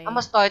 So, Okay. I'm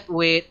gonna start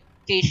with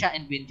Keisha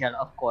and Binjel,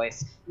 of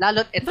course.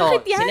 Lalo't ito,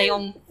 Bakit yan? sila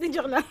yung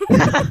Joke lang.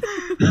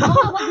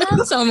 Wag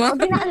na. Sama.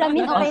 Wag na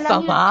alamin, okay ang lang yun.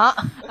 sama.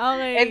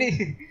 Okay.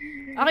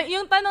 Okay,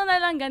 yung tanong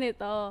na lang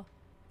ganito.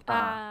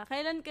 Ah.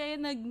 Kailan kayo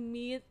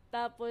nag-meet,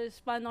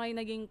 tapos paano kayo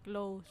naging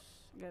close?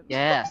 Ganun.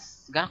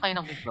 Yes. Gano'n kayo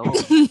nag-close?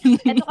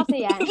 Ito kasi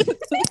yan.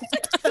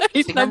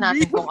 Tingnan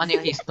natin kung ano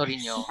yung history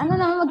nyo. Ano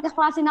naman,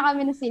 magkaklase na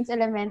kami na since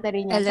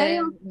elementary niya. So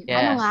yung, Yes.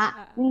 ano nga,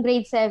 yung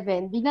grade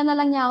 7, bigla na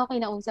lang niya ako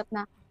kinausap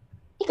na,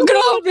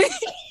 Grabe.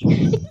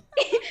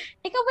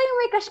 ikaw ba yung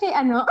may crush kay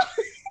ano?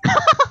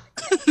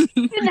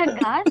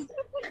 Pinagas?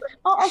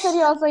 Oo,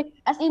 seryoso.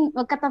 As in,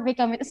 magkatabi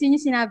kami. Tapos yun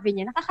yung sinabi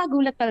niya.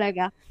 Nakakagulat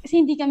talaga. Kasi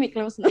hindi kami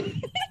close na.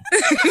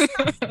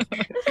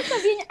 Tapos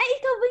sabi niya, ay,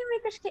 ikaw ba yung may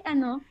crush kay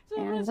ano?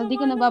 Ayan, so, hindi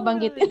ko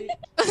nababanggit.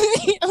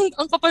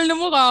 ang kapal na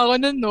mukha ko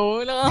nun, no?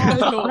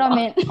 Nakakalo.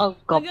 Ramen. Ang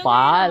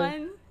kapal.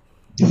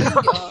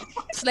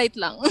 Slight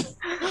lang.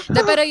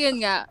 Pero yun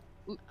nga.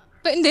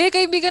 Hindi,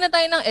 kaibigan na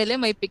tayo ng L.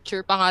 May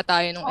picture pa nga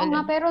tayo ng Oo L.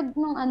 nga, pero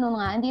nung ano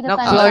nga, hindi na tayo.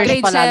 Nag-flirt Grade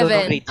pa lalo 7.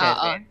 nung grade 7.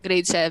 Oo,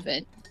 grade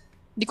 7.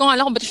 Hindi ko nga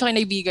alam kung ba't siya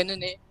kinaibigan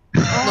nun eh.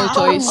 No ako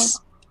choice.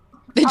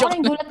 Hindi, Ako joke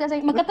rin gulat kasi,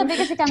 magkatabi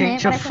kasi kami. Change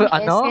of, pares kami S,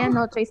 ano? Kaya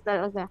no choice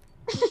talaga.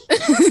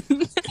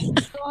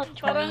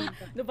 Parang,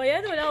 ano ba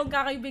yan? Wala akong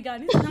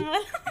kakaibiganin.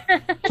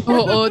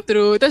 Oo,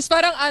 true. Tapos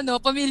parang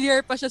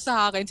familiar pa siya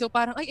sa akin. So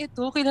parang, ay,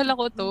 ito, kilala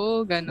ko to.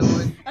 Ganon.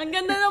 Ang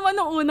ganda naman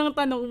ng unang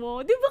tanong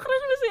mo. Di ba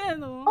crush mo si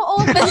Oo,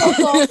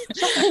 seryoso.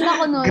 Shock din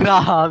ako nun.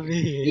 Grabe.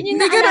 Yun yung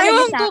Hindi ko na naalala niya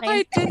ewan sa ko akin.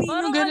 kahit kanino.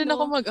 Parang Ganon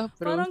ako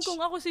mag-approach. Parang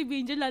kung ako si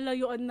Benji,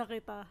 lalayuan na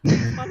kita.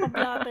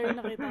 Papaplatter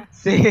na kita.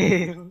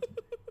 Same.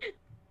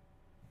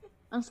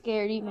 Ang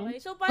scary, man. Okay,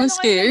 so paano Ang kayo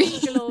scary.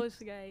 naging close,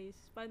 guys?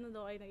 Paano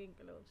daw kayo naging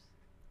close?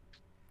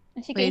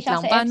 Si Wait Keisha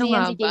lang, sa paano FCM,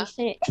 nga si ba?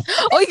 Keisha.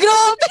 Oy,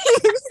 grabe!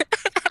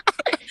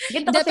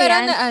 Ganito Hindi, kasi pero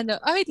yan.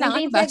 wait lang, Ng ano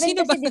grade ba? 7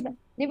 Sino ba? kasi,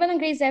 di ba ng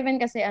grade 7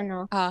 kasi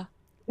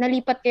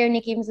nalipat kayo ni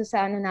Kim sa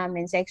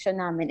namin, section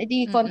namin. Eh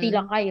di, konti Mm-mm.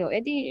 lang kayo.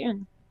 Eh di,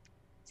 yun.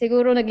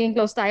 Siguro naging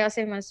close tayo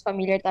kasi mas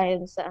familiar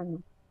tayo sa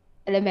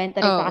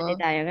elementary pa kasi Oo.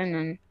 tayo,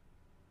 ganun.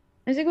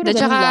 Eh, siguro At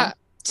ganun lang. saka,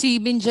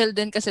 si Binjel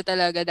din kasi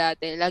talaga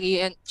dati.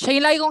 Siya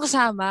yung lagi kong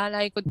kasama.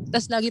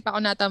 Tapos lagi pa ako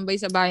natambay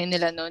sa bahay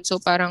nila noon. So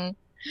parang,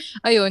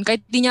 ayun,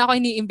 kahit di niya ako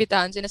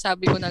iniimbitahan,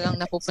 sinasabi ko na lang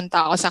na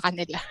pupunta ako sa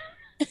kanila.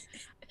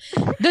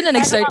 Doon na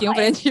nag-start yung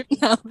friendship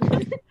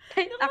namin.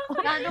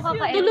 Gaano ka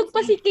pa Tulog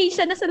pa si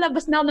Keisha na sa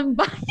labas na ng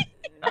bahay.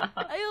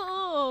 Ay,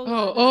 oo.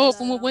 Oo,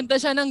 pumupunta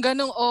siya ng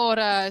ganong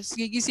oras.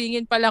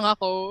 Gigisingin pa lang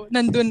ako.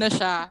 Nandun na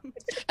siya.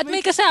 At may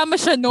kasama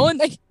siya noon.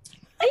 Ay,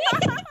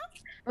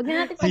 Huwag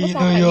na natin Sino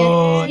pag-usapan yan.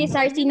 yun? Sige,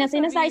 Sarsi na.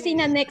 Sarsi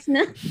na next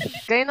na.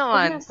 Kayo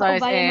naman, Huwag na,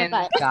 Stars kabayan na and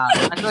tayo. Gab.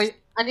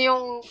 Ano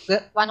yung,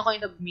 paano kayo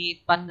nag-meet?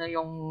 Paano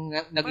yung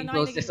naging Paano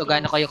kayo closest? naging O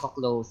gaano close? kayo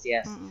ka-close?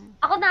 Yes.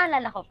 Ako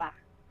naalala ko pa.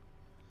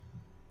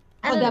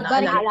 Ako, Gab, ba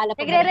naalala pa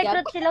ba ni Gab?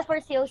 Nagre-recruit sila for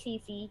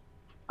COCC.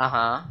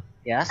 Aha.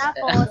 Yes.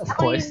 Tapos, Of ako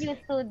course. yung new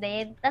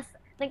student. Tapos,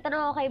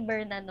 nagtanong ako kay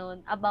Berna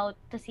noon about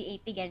to si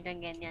AP,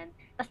 ganyan.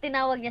 Tapos,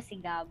 tinawag niya si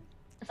Gab.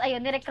 Tapos,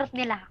 ayun, nirecruit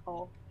nila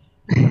ako.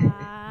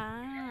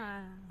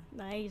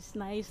 Nice.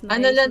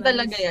 Ano lang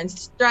talaga yan,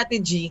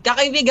 strategy.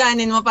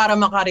 Kakaibiganin mo para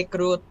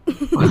makarecruit.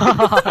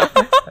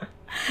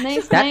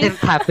 Nice, That nice.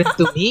 didn't happen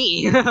to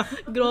me.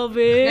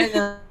 Grabe.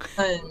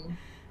 Ganun.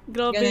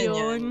 Grabe Ganun yun.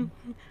 yan.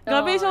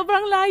 Grabe,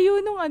 sobrang layo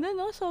nung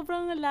no?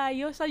 Sobrang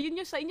layo. Sa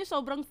inyo,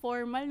 sobrang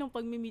formal nung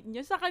pag-meet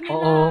nyo. Sa kanila,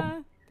 Oo.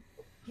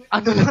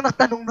 Ano lang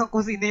natanong ng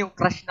kung sino yung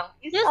crush ng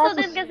isa. New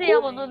student kasi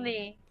ako noon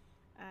eh.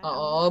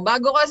 Oo,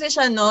 bago kasi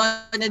siya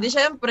noon, edi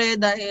syempre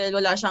dahil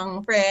wala siyang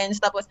friends,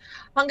 tapos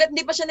hanggat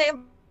hindi pa siya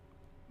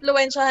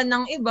na-influensyahan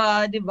ng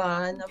iba, 'di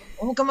ba?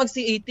 Huwag ka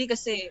mag-CAT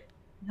kasi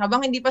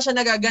habang hindi pa siya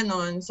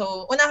nagaganon,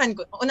 so unahan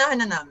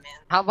na namin.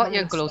 How about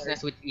your Mag-start.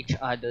 closeness with each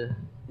other?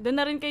 Doon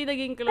na rin kayo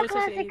naging close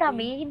sa Magkaklase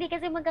kami. Hindi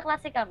kasi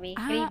magkaklase kami.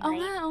 Grade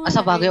 9.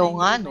 Sa bagay, oo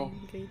nga, grade no?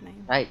 nine, grade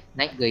 9. Right,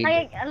 ninth grade.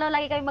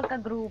 Lagi kami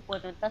magka-grupo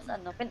nun. Tapos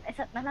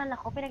nalala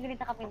ko,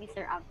 pinagalitan kami ni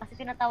Sir Ang. Kasi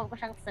tinatawag ko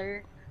siyang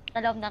Sir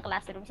sa loob ng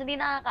classroom. So, hindi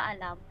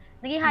nakakaalam.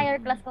 Naging higher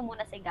class ko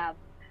muna si Gab.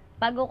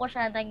 Bago ko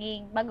siya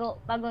naging,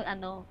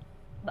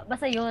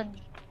 basta yun.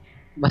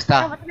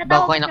 Basta,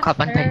 bago kayo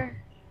nakapantay.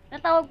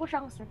 Natawag ko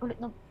siyang Sir.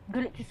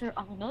 Galit si Sir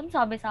Ang nun.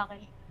 Sabi sa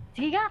akin,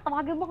 sige nga,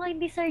 tawagin mo nga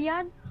hindi Sir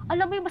yan.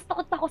 Alam mo yung mas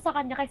takot ako sa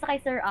kanya kaysa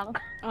kay Sir Ang.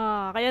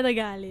 Kaya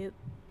nagalit.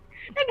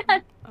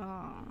 Nagalit.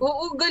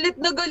 Oo, galit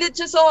na galit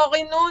siya sa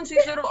akin noon, si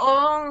Sir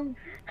Ong.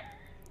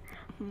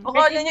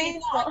 Akala niya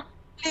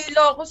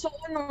lila ako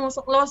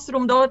sa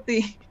classroom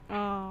dati.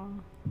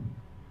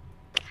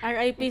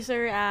 R.I.P.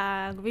 Sir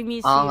Ang. We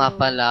miss Oo you. nga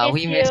pala,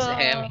 we Miss miss you.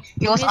 him.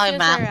 He was Miss our you,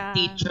 math Sir Ang.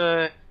 teacher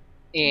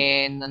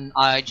in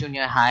our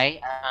junior high,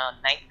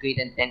 9th grade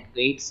and 10th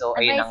grade. So,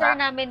 ayun na Advisor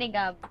nga. namin ni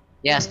Gab.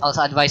 Yes, also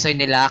advisor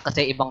nila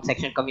kasi ibang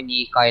section kami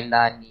ni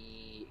Carla, ni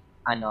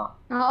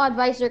Oo,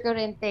 advisor ko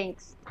rin,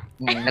 thanks.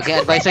 naging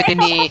advisor din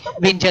ni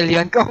Vinchel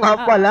yun. Kung nga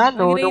pala,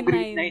 no? No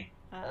grade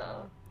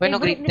 9. When no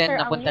Favorite grade ni 10, Sir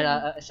Ang napunta yun.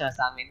 siya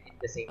sa amin in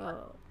the same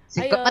Oo.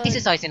 month. Pati si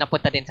Soy,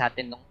 napunta din sa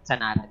atin nung sa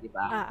Nara, di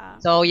ba?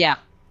 So,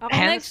 yeah.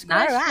 Okay, next Hence,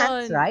 Nara,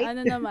 question. right?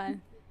 Ano naman?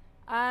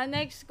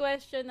 Next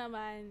question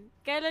naman.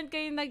 Kailan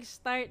kayo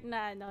nag-start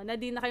na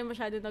di na kayo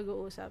masyado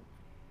nag-uusap?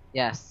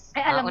 Yes.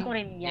 Ay, alam ko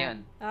rin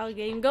yan.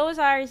 Okay, go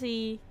sa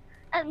RC.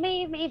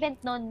 May event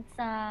nun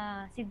sa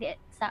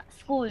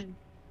school.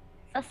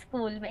 Sa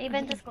school. May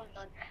event sa school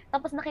nun.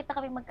 Tapos nakita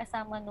kami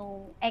magkasama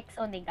nung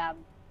EXO ni Gab.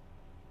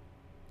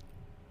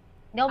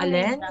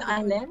 Alin?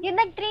 Yung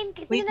nag-train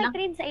Wait lang.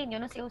 sa inyo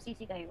nung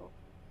COCC kayo.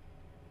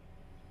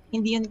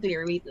 Hindi yun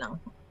clear, wait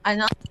lang.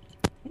 Ano?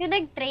 Yung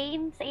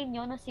nag-train sa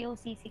inyo nung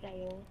COCC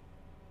kayo.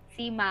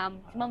 Si Ma'am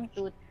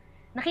Tooth.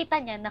 Nakita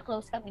niya na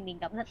close kami ni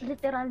Gab.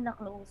 Literal na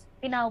close.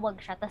 Tinawag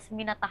siya, tapos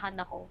minatahan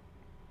ako.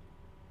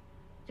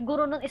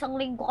 Siguro nung isang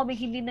linggo kami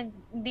hindi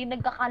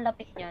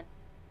nagkakalapit niyan.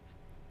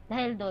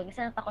 Dahil doon,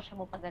 kasi natakot siya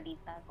mo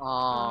pagalitan.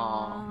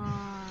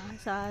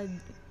 Sad.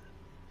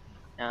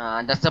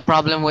 That's the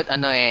problem with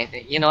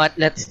you know what,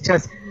 let's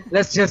just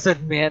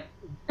admit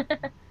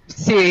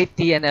CAT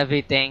and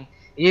everything.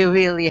 You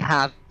really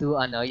have to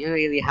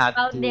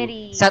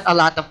Boundaries. set a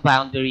lot of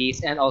boundaries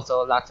and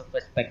also lots of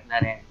respect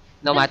na rin.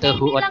 No matter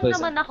who lang what person.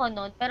 naman ako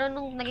noon, pero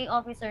nung naging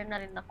officer na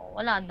rin ako,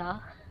 wala na.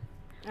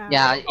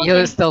 Yeah, you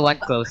still want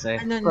closer.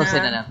 Ano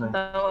Closer na, na.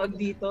 tawag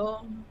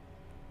dito,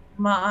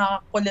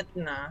 makakulit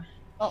na.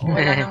 Oo,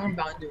 wala nang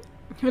boundary.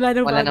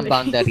 Wala nang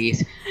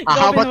boundaries.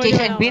 How about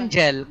Keisha and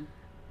Binjel?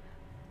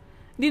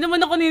 Hindi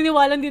naman ako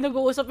niniwala, hindi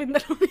nag-uusap yung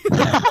dalawa.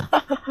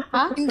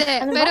 Ha? Hindi,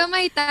 Ano ba? pero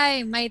may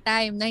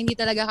time na hindi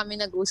talaga kami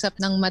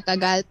nag-usap ng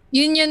matagal.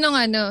 Yun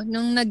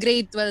nung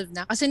nag-grade 12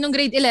 na. Kasi nung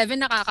grade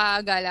 11,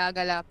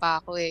 nakakagala-gala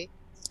pa ako eh.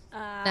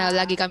 Na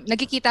lagi kami,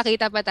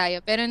 nagkikita-kita pa tayo.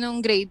 Pero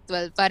nung grade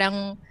 12,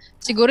 parang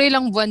siguro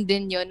ilang buwan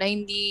din yun na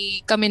hindi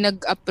kami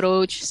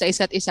nag-approach sa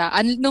isa't isa.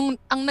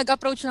 Ang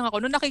nag-approach lang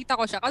ako, nung nakita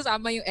ko siya,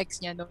 kasama yung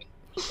ex niya nung.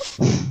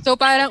 So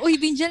parang, uy,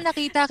 Binjel,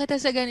 nakita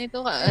kita sa ganito.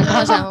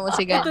 Kasama mo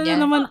si Ito na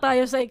ganyan. naman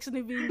tayo sa ex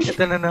ni Binjel.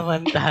 Ito na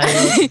naman tayo.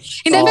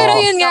 Hindi, pero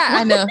yun nga,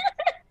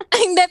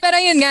 hindi, pero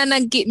yun nga,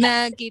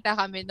 nagkita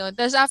kami noon.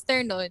 Tapos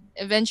after noon,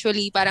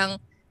 eventually, parang,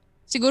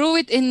 siguro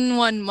within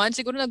 1 month,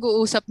 siguro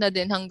nag-uusap na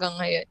din hanggang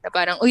ngayon. Na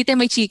parang, uy,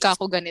 may chika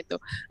ako ganito.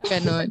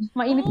 Ganon.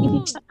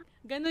 Mainit-init siya.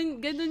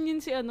 Ganun yun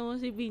si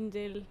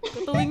Binjel.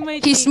 Tuwing may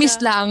chika. Chismis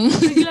lang.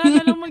 Bigla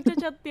na lang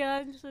magchat-chat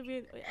yan.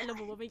 Sabihin, "Uy, alam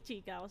mo ba, may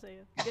chika ako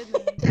sa'yo."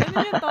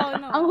 Ganun yung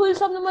tono. Ang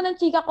wholesome naman ng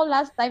chika ko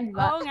last time,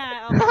 ba? Oo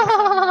nga.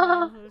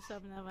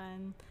 Wholesome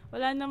naman.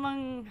 Wala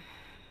namang...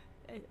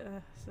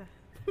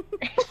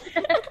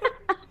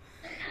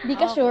 Di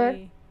ka sure?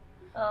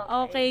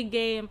 Okay,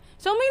 game.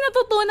 So, may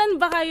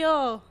natutunan ba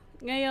kayo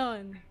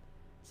ngayon?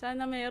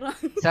 Sana meron.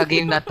 Sa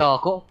game na to,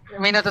 kung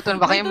may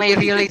natutunan ba kayo, may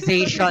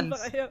realizations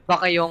ba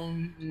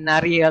kayong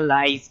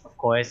na-realize, of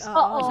course.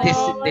 Oo,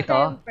 Dito?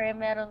 siyempre,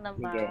 meron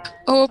naman. Sige.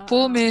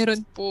 Opo,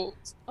 meron po.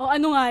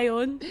 Ano nga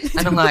yun?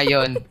 Ano nga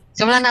yun?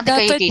 Simulan natin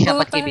kay Dapat Keisha,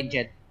 po pat kay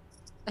Binjel.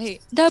 Ay,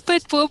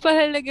 dapat po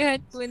pahalagahan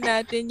po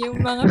natin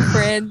yung mga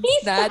friends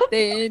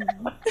natin.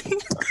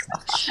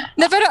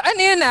 Pero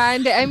ano yun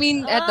hindi, I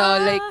mean,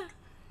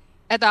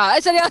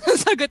 seryosong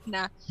sagot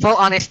na. For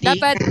honesty.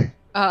 Dapat,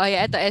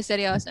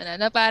 seryoso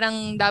na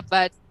parang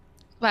dapat,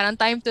 parang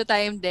time to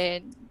time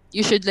din,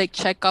 you should like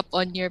check up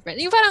on your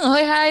friend. Yung parang,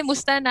 hoy, hi,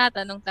 musta na?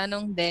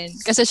 Tanong-tanong din.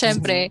 Kasi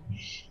syempre,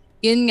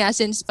 yun nga,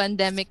 since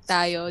pandemic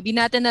tayo, di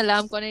natin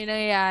alam kung ano yung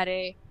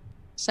nangyayari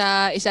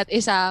sa isa't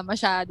isa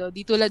masyado,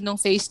 di tulad nung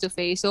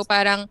face-to-face. So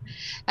parang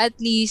at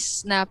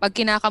least na pag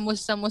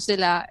kinakamusta mo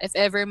sila, if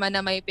ever man na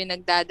may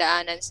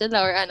pinagdadaanan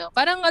sila or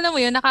parang alam mo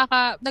yun,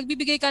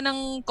 nagbibigay ka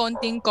ng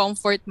konting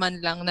comfort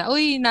man lang na,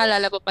 uy,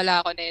 naalala pa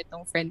pala ako na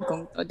itong friend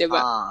kong to, di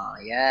ba?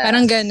 Yes.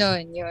 Parang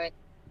ganon, yun.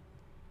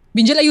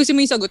 Binjel, ayusin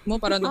mo yung sagot mo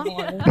para doon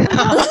mo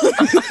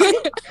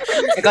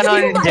Ikaw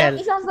naman, Binjel.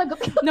 Isasagot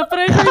ko.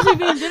 Na-pressure si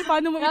Binjel,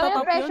 paano mo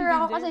itatap yun? Pressure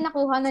ako Binjel? kasi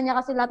nakuha na niya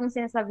kasi lahat ng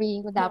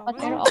sinasabihin ko dapat.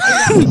 Pero okay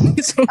lang.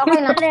 Okay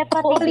lang.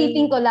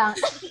 Ulitin ko lang.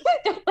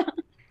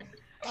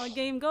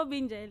 Game go,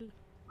 Binjel.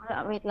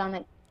 Wait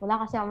lang.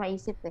 Wala kasi ako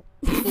maisip eh.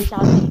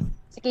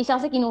 Si Keisha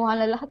kasi kinuha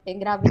na lahat eh.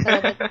 Grabe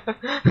talaga.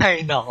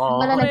 Ay, nako.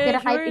 Wala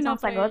nagtira kahit isang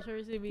sagot.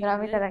 Si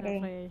Grabe talaga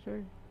eh.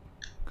 pressure.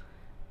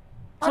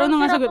 So,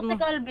 ano nga sagot mo?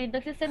 Si Calvin,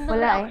 nagsisend ng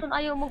Wala eh. reaction,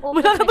 ayaw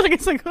mag-open. Wala ka talaga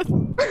sagot.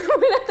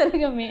 Wala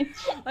talaga, men.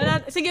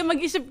 Sige,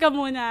 mag-isip ka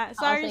muna.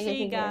 Sorry,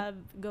 sige. Gab.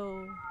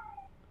 Go.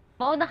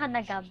 Mauna ka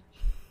na, Gab.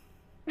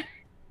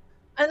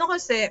 Ano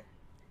kasi,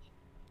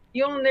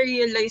 yung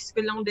na-realize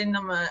ko lang din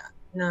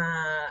na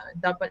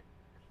dapat,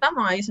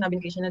 tama nga yung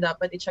sinabi ni Keisha na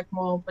dapat i-check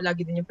mo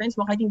palagi din yung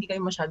friends mo kahit hindi kayo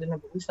masyado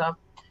nag-uusap.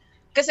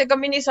 Kasi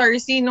kami ni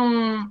Sarcy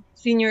nung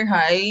senior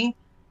high,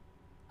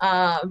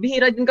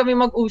 bihira din kami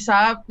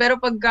mag-usap. Pero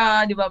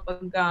pagka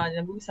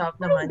nag-usap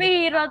naman.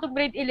 Bihira to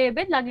grade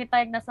 11, lagi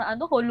tayong nasa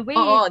hallway.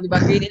 Oo, di ba,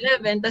 grade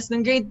 11. Tapos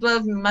nung grade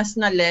 12, mas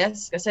na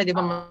less. Kasi di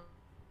ba,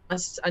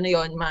 mas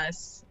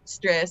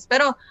stress.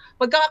 Pero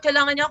pagka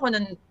kailangan niya ako,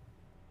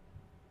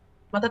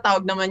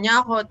 matatawag naman niya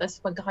ako. Tapos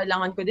pagka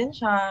kailangan ko din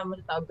siya,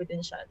 matatawag ko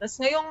din siya. Tapos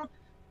ngayong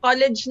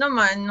college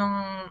naman,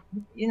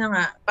 yun na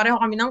nga, pareho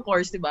kami ng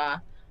course, di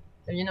ba?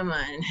 Sabi niyo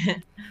naman.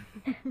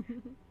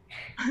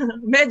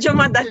 Medyo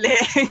madali.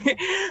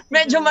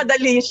 Medyo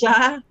madali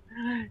siya.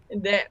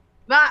 Hindi.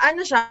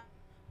 Siya,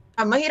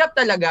 mahirap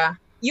talaga.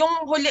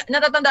 Yung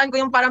natatandaan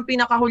ko yung parang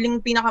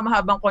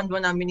pinakamahabang convo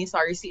namin ni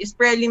Sarcy is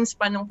prelims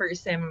pa nung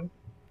first sem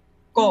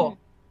ko.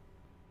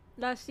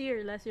 Last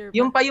year.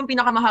 Yung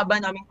pinakamahaba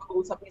namin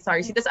pag-uusap ni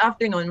Sarcy. Tapos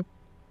after nun,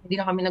 hindi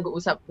na kami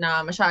nag-uusap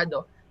na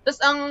masyado. Tapos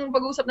ang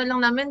pag-uusap na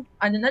lang namin,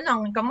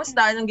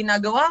 kamusta? Anong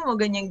ginagawa mo?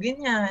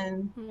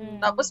 Ganyan.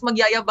 Tapos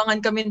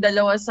magyayabangan kami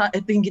dalawa sa,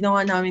 ito yung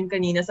ginawa namin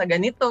kanina sa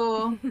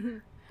ganito.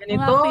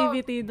 Ganito. Mga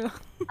activity, no?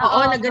 Oo,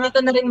 na ganito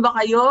na rin ba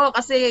kayo?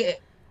 Kasi,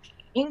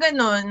 yung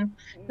ganun,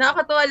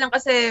 nakakatuwa lang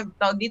kasi,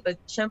 tawag dito,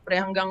 syempre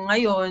hanggang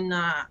ngayon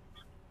na,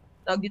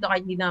 tawag dito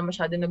kahit hindi na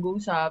masyado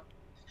nag-uusap,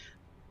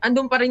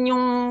 andun pa rin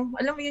yung,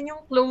 alam mo yun,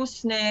 yung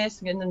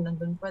closeness, ganun,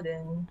 nandun pa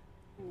din.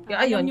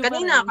 Kaya ayun,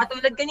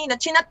 katulad kanina,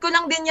 chinat ko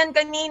lang din yan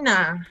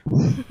kanina.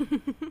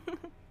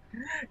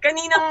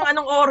 Kaninang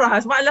anong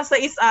oras? Maalas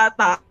 6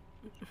 ata.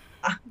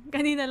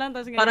 Kanina lang,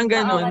 tapos parang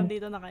ganun.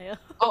 Dito na kayo.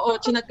 Oo,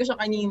 chinat ko siya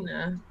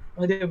kanina.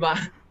 O, diba?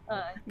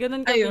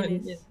 Ganun ka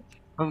bilis.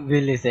 Ang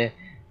bilis eh.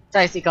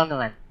 Charles, ikaw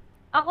naman.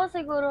 Ako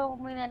siguro,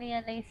 kung may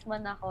na-realize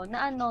man ako,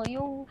 na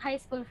yung high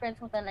school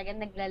friends mo talaga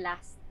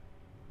naglalast.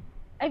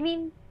 I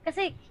mean,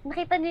 kasi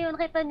nakita niyo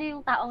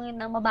yung taong yun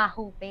na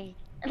mabaho pa eh.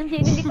 Alam niyo,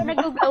 hindi pa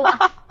nag-glow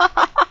up.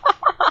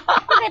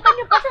 Nakita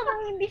niyo pa siya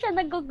nung hindi siya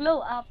nag-glow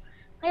up.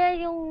 Kaya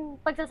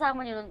yung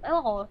pagsasama niyo nun,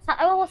 ewan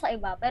ko sa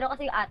iba, pero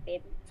kasi yung atin,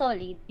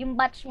 solid. Yung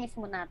batch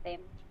mismo natin.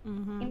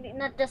 Hindi,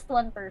 not just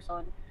one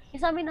person.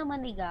 Yung sa amin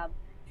naman ni Gab,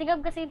 si Gab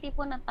kasi yung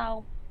tipo ng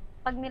tao,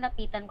 pag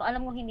nilapitan ko,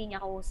 alam mo hindi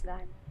niya ako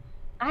husgahan.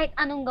 Kahit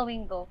anong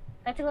gawin ko,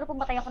 kahit siguro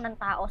pumatay ako ng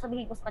tao,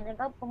 sabihin ko sa kanya,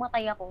 Gab,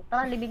 pumatay ako,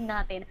 tara libing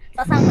natin.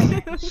 Sasama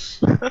niya.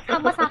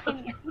 Sama sa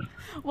akin yan.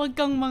 Huwag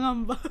kang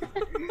mangamba.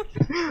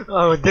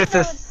 Oh, this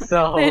is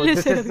so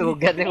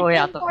getting way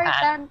out It's of hand.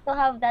 important to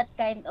have that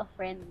kind of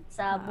friend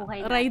sa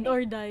buhay natin. Ride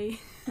or die.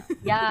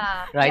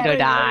 Yeah. Ride or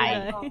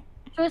Yeah, die.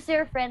 Choose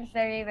your friends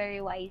very, very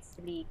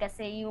wisely.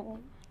 Kasi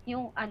yung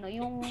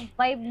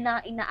vibe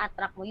na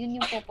ina-attract mo, yun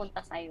yung pupunta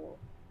sa'yo.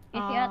 If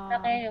you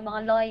attract kayo, yung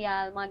mga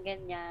loyal, mga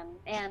ganyan,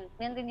 and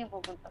yun din yung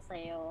pupunta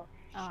sa'yo.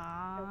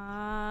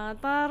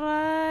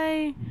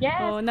 Taray.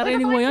 Yes. Oh,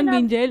 narinig mo yun,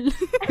 Binjel?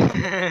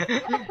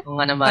 Oo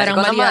nga naman. Parang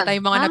Ikaw mali naman. yata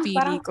yung mga Ma'am, napili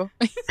parang- ko.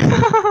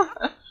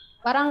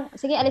 Parang,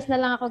 sige, alis na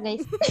lang ako,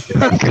 guys.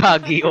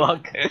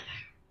 Kagiwag.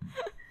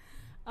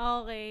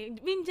 Okay.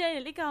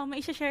 Binjel, ikaw,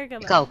 may isa-share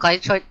ka ba? Ikaw,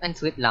 kahit short and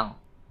sweet lang.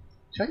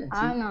 Short and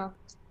sweet. Ano?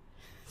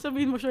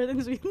 Sabihin mo short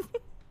and sweet.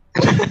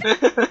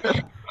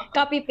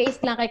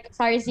 Copy-paste lang kay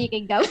Sarzi,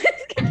 kay Gab.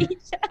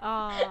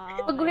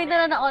 Pag-gawin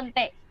na lang na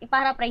onte,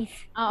 i-paraphrase.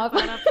 Oo,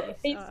 Para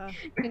please.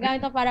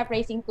 gagamit ng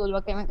paraphrasing tool,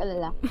 wag kayo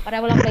mag-alala.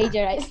 Para walang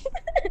plagiarize.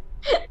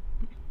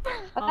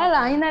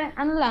 Akala, yun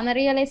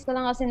na-realize ko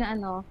lang kasi na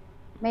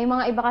may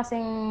mga iba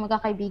kasing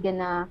magkakaibigan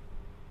na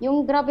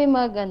yung grabe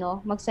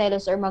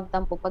magselos or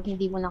magtampo pag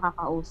hindi mo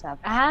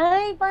nakakausap.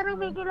 Ay, parang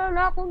may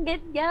kilala akong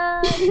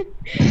ganyan.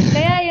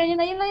 Kaya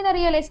yun lang yung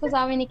na-realize ko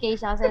sa amin ni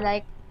Keisha kasi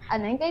like,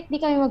 yung kahit di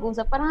kami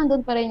mag-usap, parang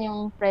nandun pa rin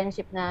yung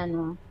friendship na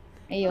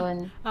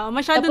ayun.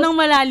 Masyado Tapos- nang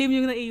malalim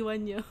yung naiwan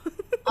nyo.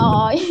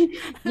 Oo,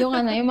 yung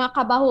mga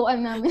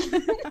kabahuan namin.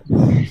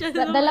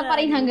 Dala pa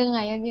rin hanggang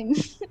ngayon yun.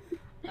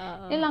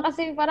 Yun lang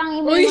kasi parang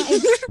yung Uy!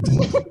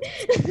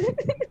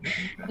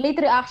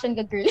 late reaction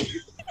ka, girl.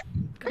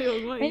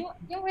 Kayo mo eh.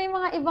 Yung may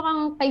mga iba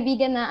kang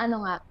kaibigan na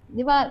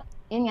di ba,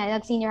 yun nga,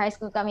 nag-senior high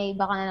school kami,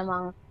 iba ka na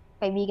namang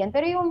kaibigan.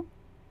 Pero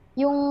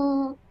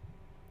yung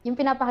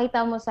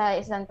pinapakita mo sa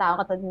isang tao,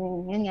 katulad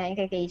yun nga, yung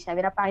kay Keisha,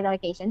 pinapakita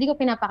ko kay Keisha, hindi ko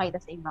pinapakita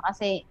sa iba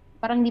kasi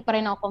parang hindi pa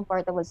rin ako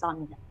comfortable sa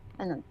kanila.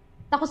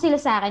 Takot sila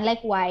sa akin,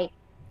 like why?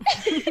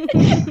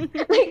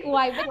 Like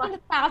why? Ba't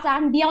pinagtaka sa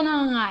akin? Hindi ako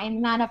nangangain,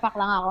 nanapak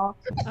lang ako.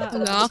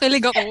 Wala,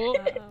 kilig ako.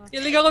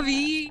 Kilig ako, B.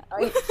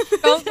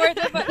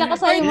 Comfortable. Hindi ka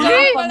sa yung mga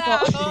apam Wala ko.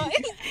 ako.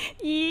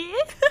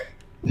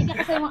 Hindi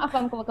ka sa yung mga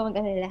apam ko, wag ka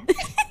mag-alala.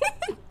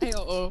 Ay,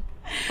 oo.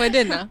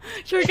 Pwede na.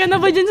 Sure ka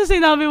na ba dyan sa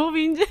sinabi mo,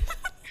 Binjel?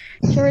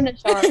 Sure na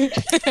sure.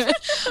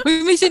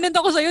 Uy, may sinend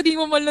ako sa'yo, di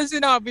mo man lang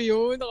sinabi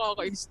yun.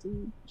 Nakakainis to.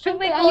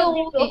 Siyempre,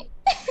 ayoko eh.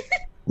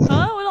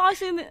 Wala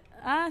kasi...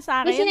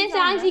 sa akin? May sinend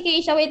sa akin si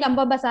Keisha, wait lang,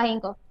 babasahin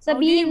ko.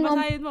 Sabihin mo,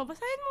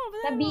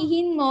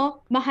 sabihin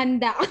mo,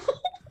 mahanda ako.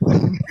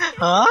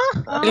 Ha?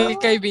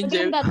 Kay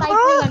Binjel.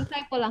 Maganda,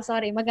 typo lang,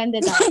 sorry,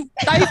 maganda daw.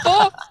 Typo!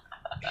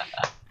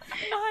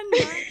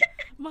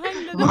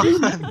 Mahanda.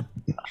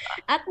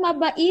 At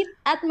mabait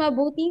at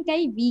mabuting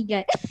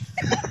kaibigan.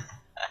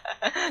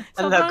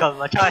 Talaga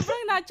ba?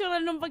 Sobrang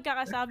natural nung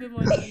pagkakasabi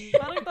mo nun.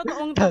 Parang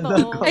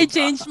totoong-totoo. I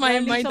changed my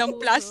Galing mind sa ang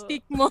puso.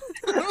 plastic mo.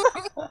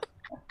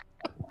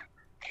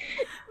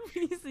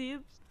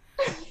 Visit.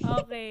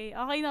 Okay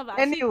na ba?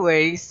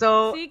 Anyway,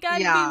 so, Si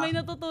Calvin, yeah. may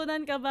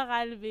natutunan ka ba,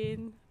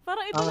 Calvin?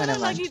 Parang ito Oo nga na lang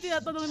naman. lagi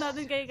tinatanong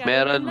natin kay Calvin.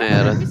 Meron, Last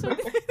meron. episode.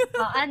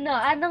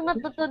 Anong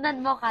natutunan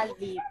mo,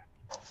 Calvin?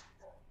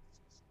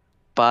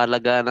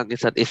 Paalagaan ng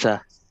isa't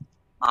isa.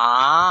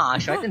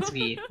 Short and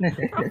sweet.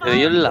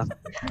 Yun lang.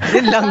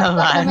 Yun lang Clap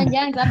naman.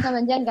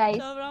 naman dyan, guys.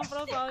 Sobrang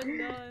profound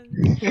nun.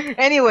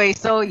 Anyway,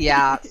 so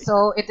yeah.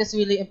 So it is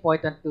really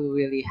important to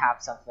really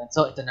have some friends.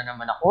 So ito na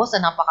naman ako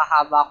sa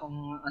napakahaba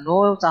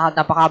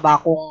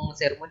kong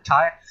sermon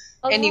chart.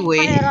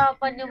 Anyway. Huwag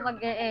mahirapan yung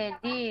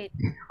mag-e-edit.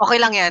 Okay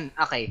lang yan.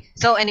 Okay.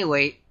 So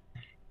anyway,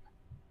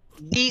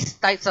 these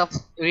types of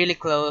really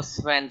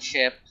close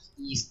friendships,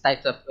 these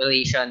types of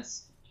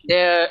relations,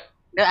 they're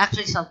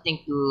actually something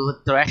to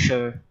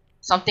treasure,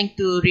 something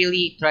to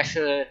really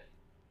treasure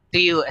to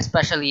you,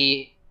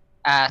 especially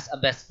as a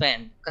best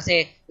friend.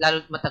 Kasi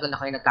lalo matagal na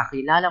kayo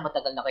nagkakilala,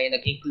 matagal na kayo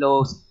naging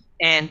close,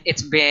 and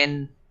it's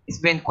been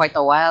quite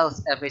a while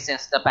ever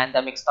since the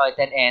pandemic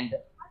started, and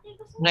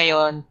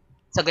ngayon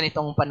sa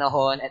ganitong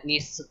panahon, at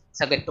least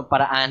sa ganitong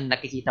paraan,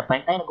 nakikita pa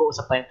rin tayo,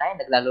 nag-uusap pa rin tayo,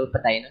 naglalaro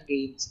pa tayo ng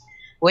games,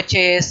 which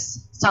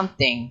is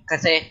something.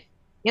 Kasi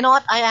you know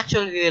what? I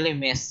actually really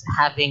miss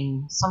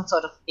having some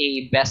sort of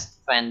a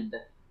best friend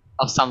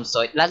of some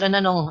sort. Lalo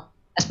na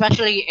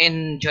especially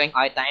during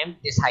our time,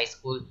 this high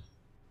school.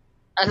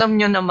 Alam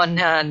nyo naman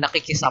na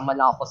nakikisama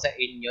lang ako sa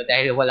inyo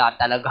dahil wala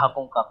talaga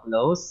akong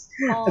ka-close.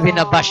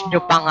 Binabash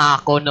nyo pa nga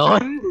ako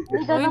noon.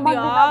 Hindi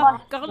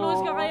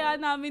kaklose ka kaya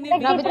namin ni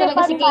Grabe Binjel.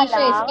 talaga si Keisha.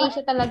 Si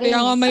Keisha talaga Kaya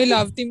nga yun. may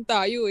love team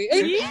tayo eh.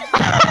 Ay,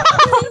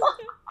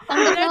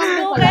 Let's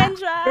go,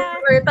 Kendra!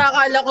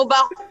 Akala ko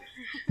ba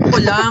ako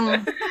lang?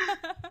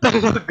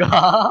 Talaga?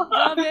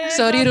 Grabe.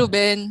 Sorry,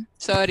 Ruben.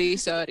 Sorry.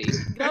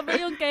 Grabe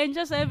yung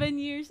Kensha, 7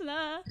 years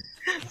na.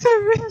 7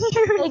 years.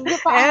 Thank you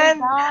pa, And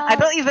Asa. I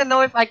don't even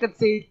know if I could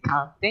say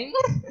counting.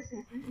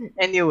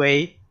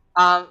 Anyway,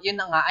 yun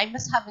na nga, I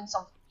miss having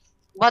some,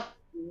 but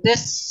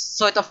this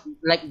sort of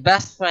like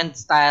best friend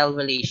style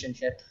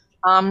relationship,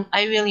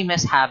 I really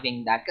miss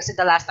having that. Kasi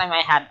the last time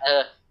I had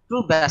a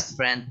true best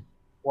friend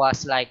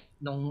was like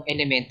nung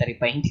elementary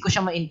pa. Hindi ko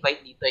siya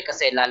ma-invite dito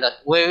kasi lalo,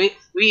 we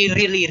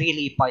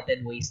really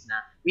parted ways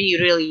na. We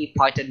really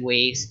parted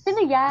ways.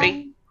 Sino yan?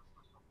 Grade,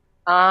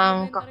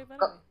 Elementary pa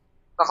rin.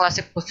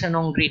 kaklase ko siya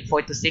nung grade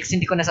 4 to 6.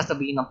 Hindi ko na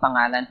sasabihin ng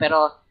pangalan.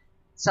 Pero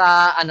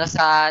sa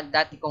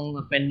dati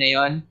kong friend na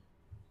yon,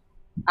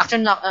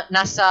 actually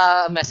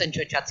nasa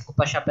messenger chats ko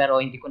pa siya pero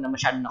hindi ko na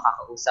masyadong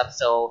nakakausap.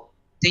 So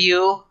to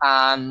you,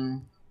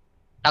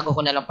 tago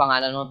ko na lang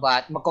pangalan mo,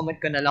 but mag-comment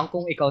ka na lang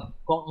kung ikaw,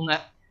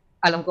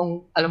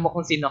 alam mo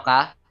kung sino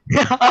ka.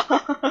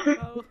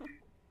 Oh.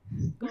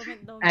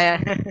 Comment down. Ayan.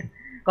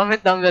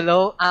 Comment down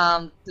below.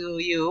 To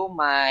you,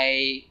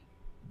 my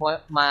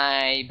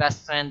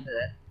best friend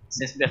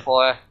since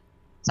before.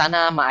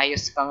 Sana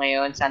maayos ka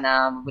ngayon.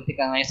 Sana mabuti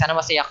ka ngayon. Sana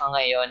masaya ka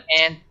ngayon.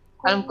 And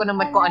alam ko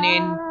naman kung ano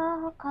yun.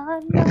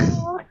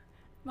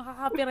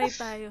 Makaka-copyright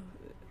tayo.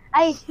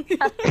 Ay,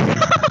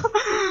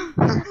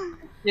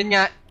 Yun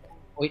nga.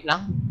 Wait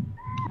lang.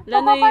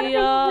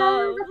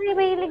 Lanaya. kasi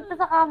may link to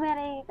sa camera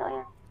eh. Ito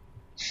yan.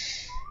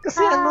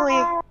 Kasi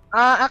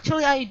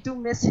actually I do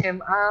miss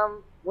him.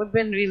 We've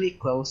been really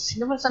close.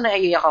 Hindi naman sana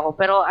naiiyak ako,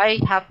 pero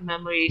I have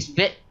memories.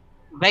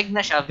 Vague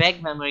na siya, vague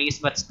memories,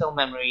 but still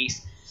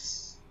memories.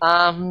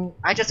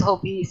 I just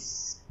hope he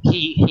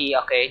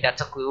okay,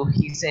 that's a clue.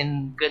 He's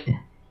in good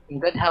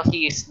health.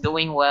 He is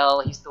doing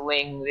well. He's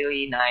doing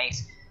really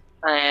nice,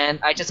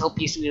 and I just hope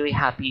he's really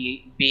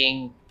happy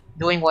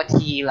doing what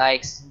he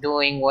likes,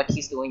 doing what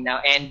he's doing now,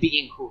 and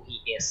being who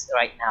he is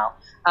right now.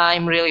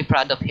 I'm really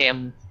proud of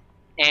him,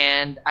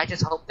 and I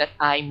just hope that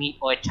I meet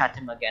or chat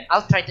him again.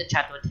 I'll try to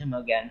chat with him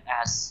again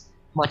as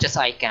much as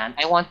I can.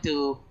 I want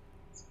to,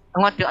 I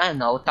don't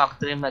know, talk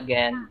to him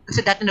again.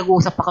 Kasi dati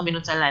nag-uusap pa kami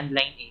nun sa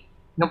landline eh.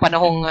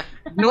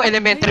 Nung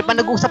elementary pa,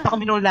 nag-uusap pa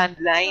kami nung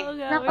landline.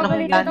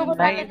 Napabalitan ako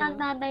dati landline. ng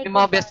nanay ko. Yung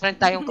mga best friend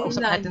tayong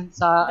kausap natin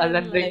sa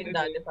landline.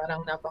 Dati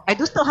parang I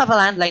do still have a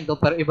landline though,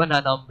 pero iba na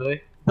number.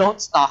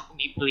 Don't stalk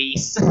me,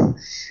 please.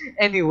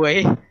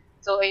 Anyway,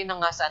 so ayun na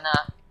nga, sana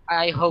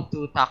I hope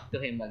to talk to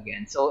him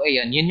again. So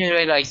ayun, yun yung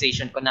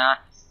realization ko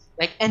na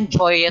like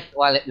enjoy it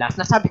while it lasts.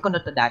 Nasabi ko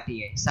na to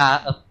dati eh,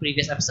 sa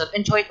previous episode.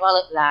 Enjoy it while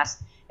it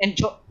lasts.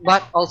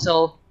 But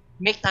also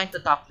make time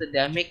to talk to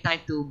them, make time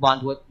to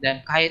bond with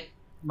them kahit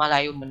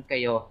malayo man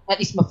kayo. At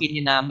least ma-feel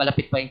nyo na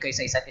malapit pa rin kayo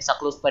sa isa't isa,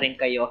 close pa rin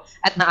kayo,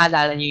 at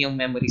naalala nyo yung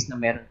memories na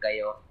meron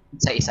kayo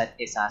sa isa't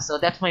isa. So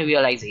that's my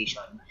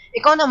realization.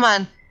 Ikaw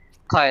naman,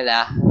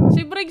 Carla.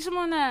 Si Briggs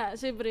muna.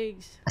 Si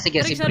Briggs. Sige,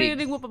 si Briggs.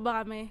 Sarili mo pa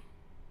ba kami?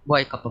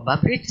 Boy ka pa ba,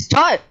 Briggs?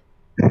 Start!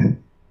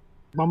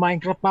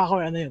 Ma-Minecraft pa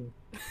ako, ano yun?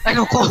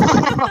 Ano ko?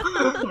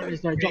 Briggs,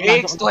 Joke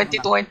lang.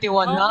 2021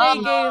 na. Okay,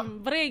 game.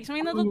 Briggs,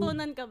 may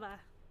natutunan ka ba?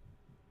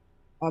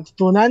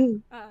 Tutunan?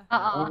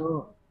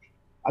 Oo.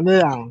 Ano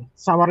lang,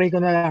 summary ko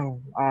na lang.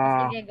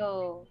 Sige,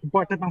 go.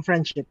 Important ang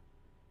friendship.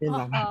 Yun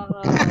lang.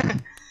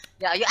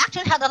 Yeah, you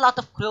actually had a lot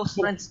of close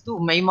friends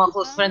too. May mga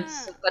close friends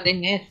ka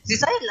din ngayon. Si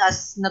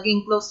Silas,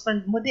 naging close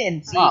friend mo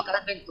din. Si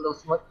Calvin,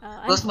 close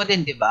mo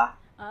din, di ba?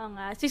 Oo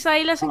nga. Si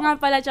Silas nga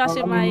pala, tsaka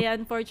si Maya,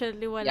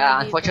 unfortunately, wala Yeah,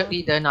 dito. unfortunately,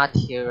 they're not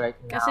here right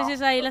now. Kasi si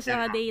Silas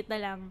naka-date na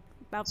lang.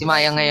 Tapos, Si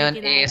Maya ngayon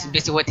hindi is kinaya.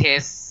 busy with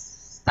his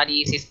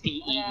studies, his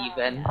PE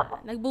even.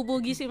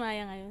 Nagbubugi si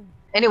Maya ngayon.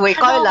 Anyway,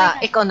 Carla,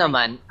 ikaw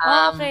naman.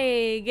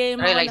 Okay, game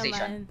ako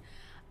realization.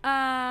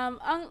 naman.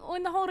 Ang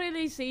una kong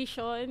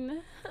realization,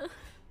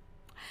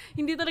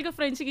 hindi talaga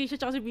friends si Keisha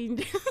tsaka si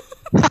Bindi.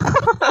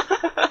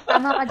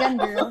 Tama ka dyan,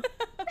 girl.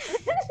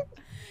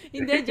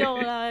 Hindi,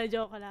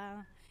 joke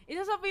lang.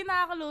 Isa sa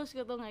pinaka-close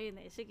ko to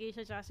ngayon si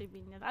Keisha tsaka si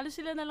Bindi. Alos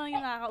sila na lang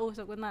yung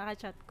nakakausap ko,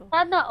 nakaka-chat ko.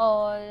 Sana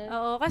all.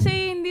 Oo, kasi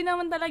hindi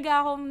naman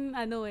talaga ako,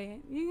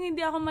 yung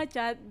hindi ako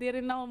ma-chat, di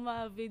rin ako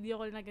ma-video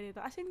call na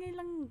ganito. As in, ngayon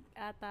lang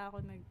ata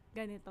ako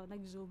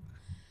nag-zoom.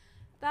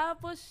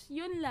 Tapos,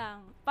 yun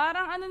lang.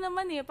 Parang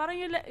parang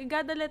you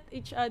gotta let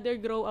each other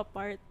grow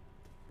apart.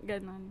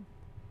 Ganon.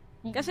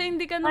 Kasi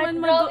hindi ka naman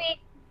growing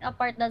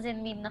apart doesn't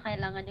mean na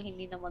kailangan yung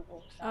hindi na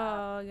mag-usap.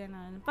 Oo,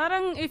 ganon.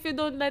 Parang if you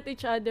don't let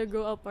each other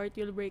grow apart,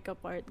 you'll break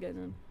apart.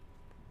 Ganon.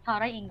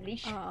 Haray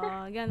English.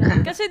 Oo,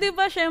 ganon. Kasi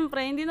diba,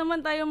 syempre, hindi naman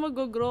tayo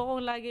mag-grow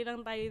kung lagi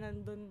lang tayo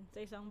nandun sa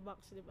isang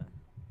box, diba?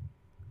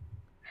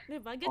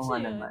 Diba? Gets Oo mo nga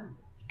yun? naman.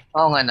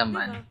 Oo nga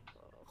naman.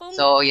 Kung,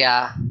 So,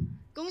 yeah.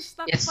 kung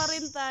stuck Yes. pa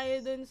rin tayo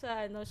dun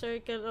sa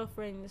circle of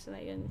friends na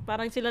yun,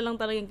 parang sila lang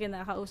talaga yung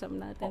kinakausap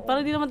natin.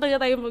 Parang di naman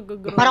talaga tayo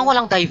mag-grow. Parang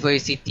walang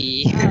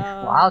diversity.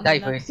 Wow,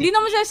 diversity. Hindi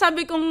naman siya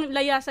sabi kong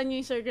layasan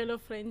niyo yung circle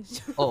of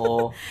friends.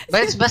 Oo.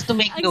 But it's best to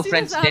make Ang new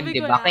friends sinasabi din, di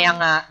ko ba? lang. Kaya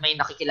nga, may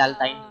nakikilala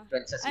tayong new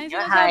friends sa Ang senior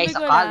sinasabi high, sa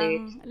ko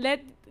college. lang,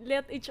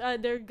 let each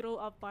other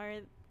grow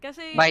apart.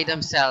 Kasi By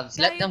themselves.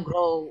 Let kahit- them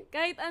grow.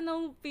 kahit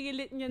anong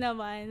pilit nyo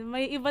naman,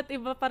 may iba't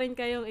iba pa rin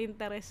kayong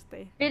interest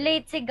eh.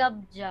 Relate si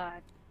Gab dyan.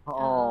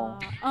 Oo.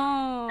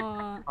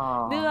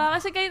 Di ba?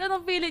 Kasi kahit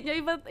anong pilit nyo,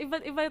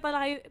 iba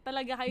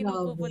talaga kayo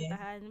Grabe.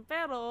 pupuntahan.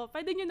 Pero,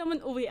 pwede nyo naman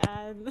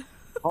uwian.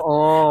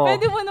 Oo.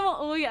 Pwede mo naman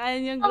uwian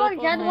yung Tawag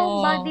grupo dyan, mo.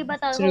 homebody ba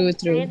tawag? True, Home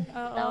true. friend?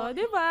 Oo,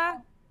 di ba?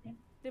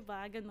 Di ba?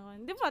 Ganon.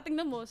 Di ba?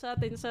 Tingnan mo sa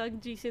atin, sa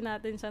GC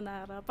natin sa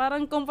Nara.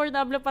 Parang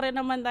comfortable pa rin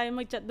naman tayo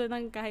mag-chat doon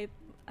ng kahit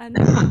ano,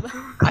 di ba?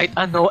 Kahit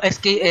ano,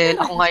 SKL.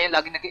 Ako nga yung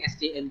lagi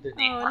nag-SKL dun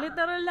eh.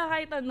 Literal na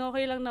kahit ano,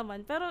 okay lang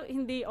naman. Pero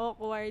hindi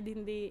awkward,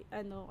 hindi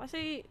ano.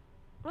 Kasi,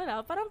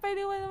 wala, parang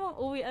pwede mo namang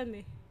uwian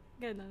eh.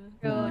 Ganon.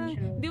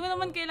 True. Di mo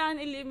naman kailangan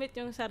i-limit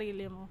yung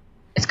sarili mo.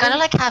 It's kind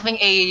of like having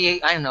I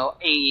don't know,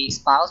 a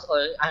spouse or,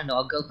 I don't know,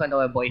 a girlfriend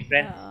or a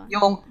boyfriend. Oo.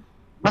 Yung,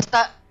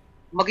 basta,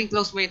 maging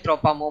close mo yung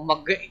tropa mo,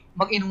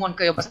 mag-inuman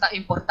kayo, basta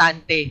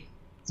importante,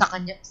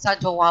 sa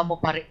jowa mo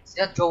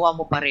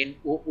pa rin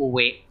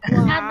uuwi.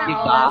 Sana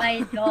Diba? all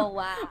may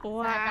jowa.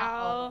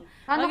 Wow.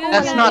 Paano kung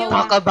Let's walang not jowa?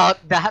 talk about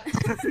that.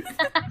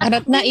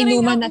 Arat na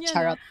inuman na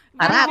charot.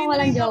 Arat. Kung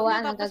walang jowa,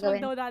 anong Tapos gagawin?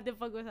 wag daw natin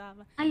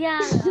pag-usapan.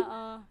 Ayan.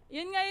 Oo.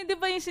 Yun nga yun, di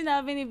ba yung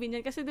sinabi ni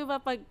Binyan? Kasi di ba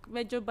pag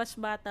medyo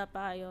bata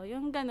pa kayo,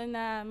 yung gano'n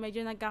na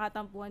medyo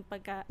nagkakatampuhan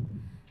pagka,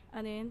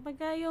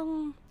 pagka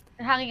yung,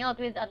 Hanging out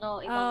with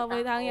ibang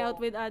with tao. hanging out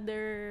with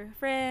other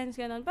friends,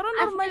 gano'n. Pero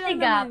As normal si lang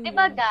Gab, naman di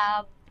ba yun.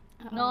 Gab?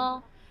 Oo. No?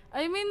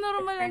 I mean,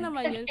 normal lang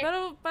naman yun.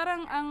 Pero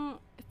parang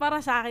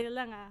para sa akin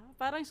lang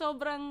parang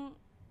sobrang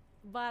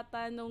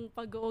bata nung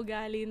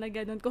pag-uugali na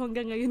gano'n kung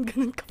hanggang ngayon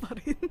gano'n ka pa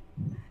rin.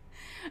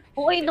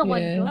 Okay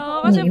naman Yeah. yun. Oo,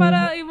 kasi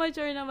para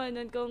immature naman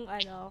nun kung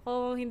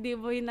kung hindi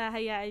mo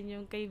hinahayaan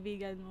yung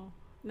kaibigan mo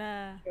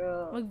na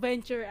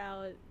mag-venture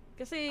out.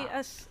 Kasi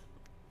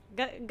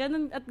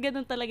ganun at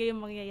ganun talaga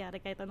yung mangyayari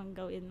kahit anong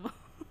gawin mo.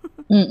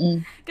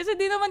 Kasi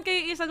di naman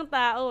kayo isang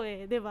tao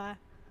eh, di ba?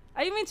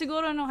 I mean,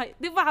 siguro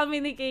di ba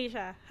kami ni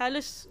Keisha,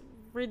 halos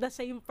we're the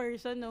same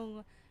person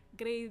nung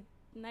grade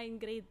 9,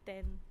 grade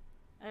 10,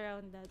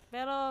 around that.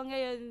 Pero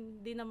ngayon,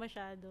 di na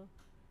masyado.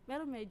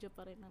 Pero medyo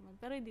pa rin naman.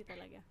 Pero hindi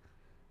talaga.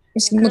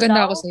 Mas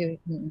maganda ako sa'yo.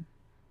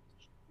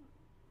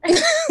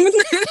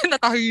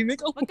 Natahimik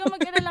ako. Huwag ka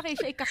mag-alala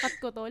Keisha, ikakat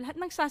ko to. Lahat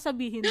ng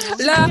sasabihin mo,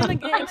 La- hindi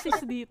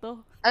nag-e-exist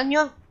dito. Alam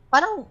nyo,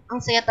 parang ang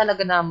saya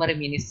talaga na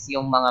ma-reminisce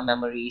yung mga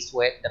memories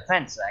with the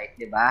friends, right?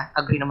 Diba?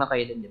 Agree naman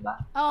kayo dun, diba?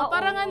 Oo,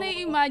 parang nga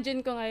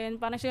na-imagine ko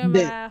ngayon, parang siguro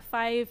Hindi. mga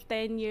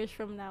 5-10 years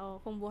from now,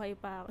 kung buhay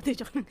pa ako. Di,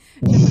 joke lang.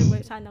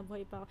 Siyempre, sana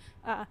buhay pa ako.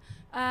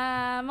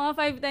 Mga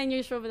 5-10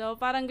 years from now,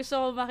 parang gusto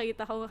ko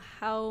makita kung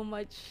how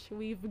much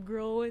we've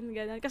grown,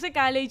 ganun. Kasi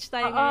college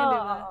tayo ngayon, di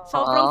ba?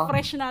 Sobrang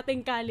fresh natin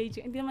college.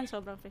 Hindi naman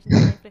sobrang fresh.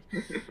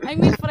 I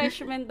mean,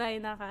 freshman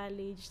tayo na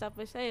college.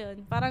 Tapos,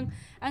 ayun, parang,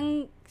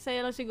 ang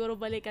saya lang siguro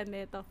balikan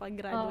nito pag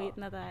graduate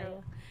na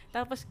tayo.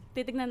 Tapos,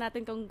 titignan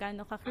natin kung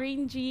gaano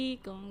ka-cringy,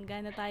 kung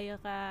gaano tayo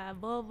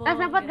ka-bobo. Tapos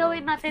dapat ganun.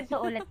 gawin natin to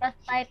ulit. Tapos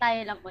tayo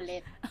lang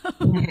ulit.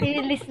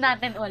 I-list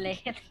natin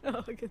ulit.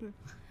 Oo, ganun.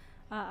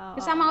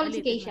 Kasama ulit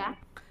si Keisha?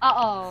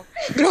 Oo.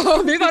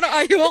 Grabe, parang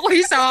ayaw ako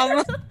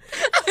isama.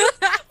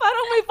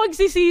 Parang may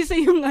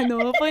pagsisisi yung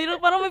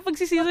parang may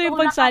pagsisisi yung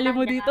pagsali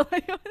mo dito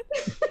ngayon.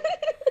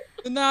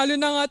 Nanalo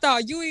na nga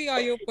tayo eh.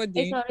 Ayaw pa Eh,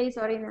 din.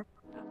 sorry na.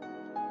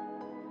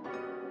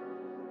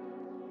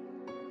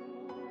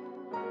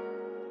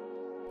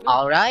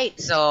 Alright,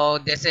 so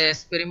this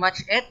is pretty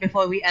much it.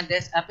 Before we end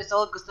this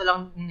episode, gusto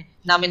lang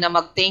namin na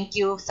mag-thank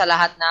you sa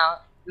lahat ng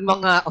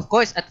mga, of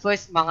course, at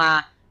first,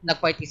 mga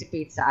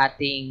nag-participate sa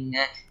ating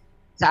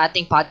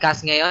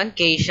podcast ngayon.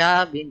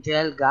 Keisha,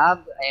 Binjel,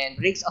 Gab, and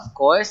Briggs, of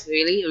course.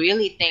 Really,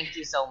 really thank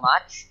you so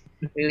much.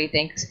 Really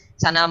thanks.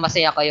 Sana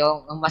masaya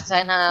kayo.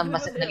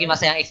 Naging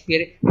masayang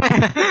experience.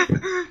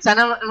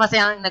 Sana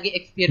masayang naging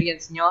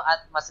experience nyo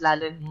at mas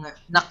lalo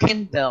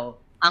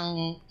na-kindle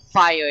ang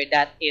fire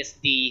that is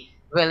the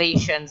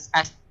relations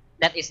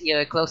that is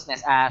your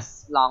closeness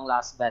as long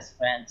lost best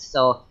friends.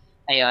 So,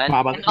 ayun.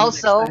 And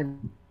also,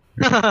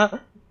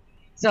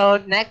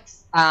 so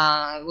next,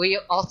 we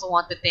also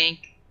want to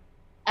thank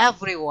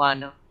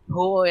everyone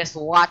who is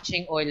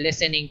watching or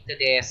listening to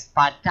this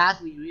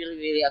podcast. We really,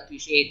 really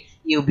appreciate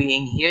you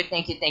being here.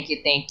 Thank you, thank you,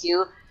 thank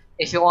you.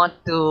 If you want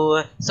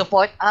to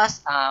support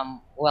us,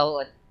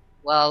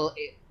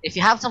 if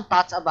you have some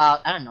thoughts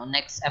about, I don't know,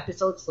 next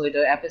episodes,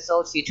 further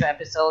episodes, future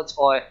episodes,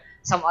 or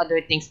some other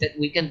things that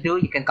we can do,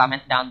 you can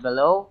comment down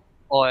below,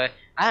 or,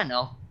 I don't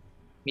know,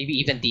 maybe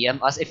even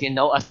DM us if you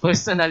know us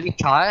personally,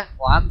 Char,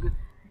 Wag.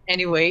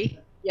 Anyway,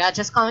 yeah,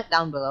 just comment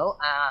down below.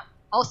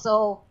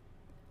 Also,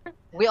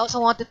 we also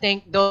want to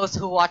thank those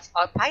who watched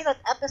our pilot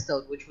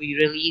episode, which we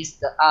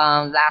released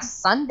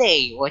last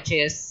Sunday, which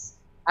is,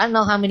 I don't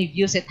know how many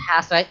views it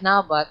has right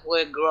now, but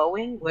we're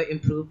growing, we're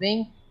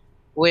improving.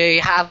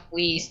 We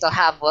still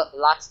have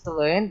lots to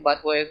learn,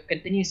 but we're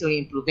continuously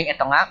improving.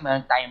 Ito nga,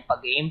 meron tayong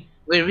pag-game.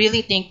 We're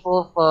really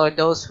thankful for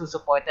those who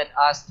supported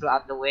us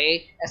throughout the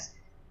way.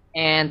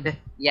 And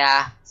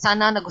yeah,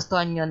 sana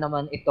nagustuhan nyo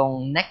naman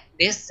itong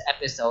this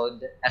episode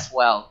as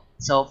well.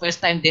 So, first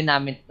time din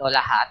namin to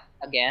lahat.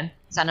 Again,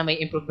 sana may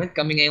improvement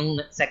kami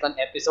ngayong second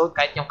episode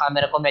kahit yung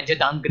camera ko medyo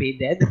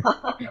downgraded.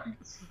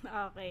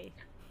 Okay.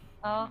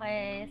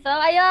 Okay. So,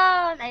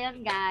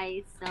 ayun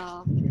guys.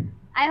 So,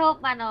 I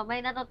hope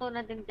may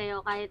natutunan din kayo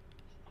kahit,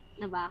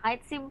 diba,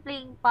 kahit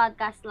simpleng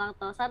podcast lang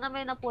to. Sana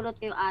may napulot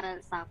kayong aral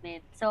sa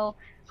amin. So,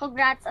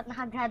 congrats at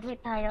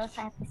nakagraduate tayo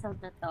sa episode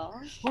na to.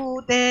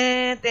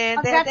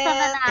 Congrats sa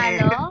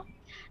nanalo.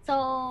 So,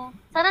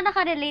 sana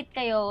nakarelate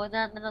kayo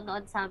na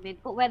nanonood sa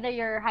amin. Whether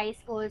you're high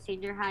school,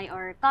 senior high,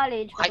 or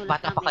college. Kahit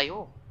bata pa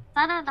kayo.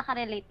 Sana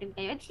nakarelate din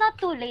kayo. It's not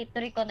too late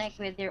to reconnect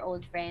with your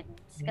old friends.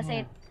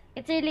 Kasi,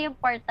 it's really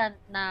important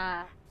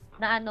na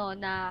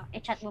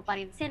i-chat mo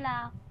pa rin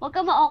sila. Huwag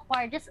ka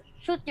ma-awkward. Just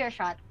shoot your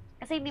shot.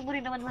 Kasi hindi mo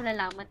rin naman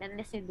malalaman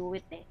unless you do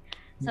it eh.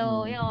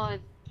 So, yun.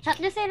 Chat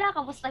nyo sila,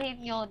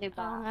 kamustahin nyo, di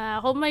ba?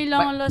 Kung may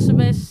long lost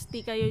bestie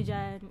kayo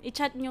dyan,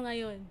 i-chat nyo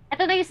ngayon.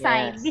 Ito na yung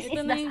sign. Yes. This Ito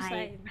is na the yung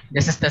sign.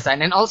 This is the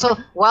sign. And also,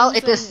 while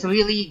it is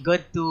really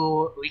good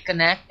to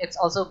reconnect, it's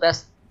also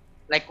best,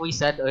 like we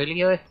said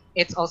earlier,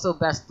 it's also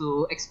best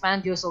to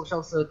expand your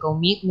social circle,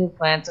 meet new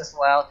friends as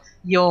well.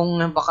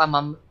 Yung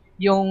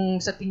yung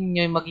sa tingin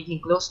nyo yung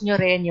magiging close nyo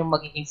rin, yung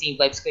magiging same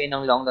vibes kayo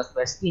ng long lost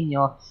bestie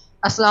nyo,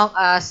 as long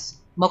as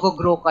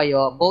mag-grow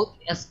kayo both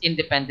as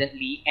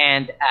independently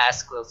and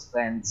as close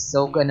friends.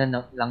 So, ganun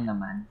lang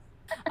naman.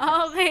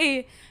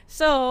 Okay.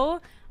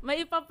 So,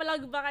 may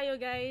ipaplug ba kayo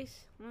guys?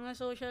 Mga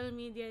social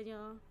media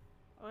nyo?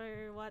 Or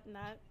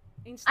whatnot?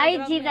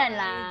 Instagram IG na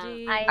lang.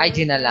 IG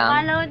na lang.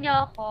 Follow nyo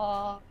ako.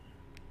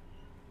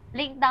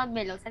 Link down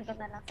below. Send ko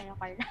na lang sa'yo,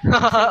 Carla.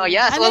 Oh,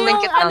 yes, we'll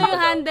link it down Ano yung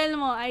below. handle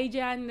mo? IG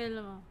handle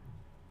mo?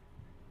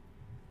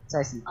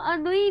 Sorry.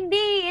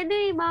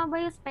 Hindi, mama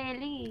yung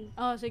spelling.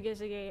 Oh, sige.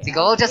 Sige,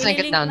 we'll just link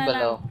it down na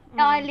below.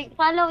 lang.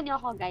 Follow nyo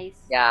ako, guys.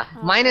 Yeah.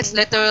 Okay. Mine is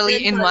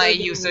literally in my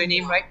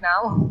username right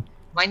now.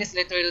 Mine is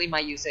literally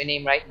my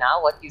username right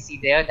now. What you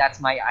see there,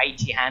 that's my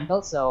IG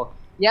handle. So,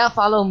 yeah,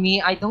 follow me.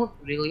 I don't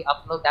really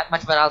upload that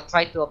much, but I'll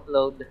try to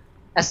upload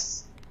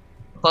as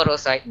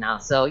photos right now.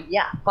 So,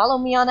 yeah, follow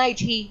me on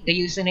IG. The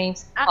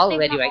username's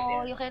already right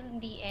there. You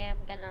can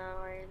DM ka na.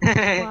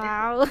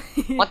 Wow.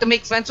 Want to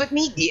make friends with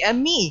me?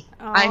 DM me.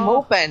 Oh, I'm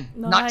open.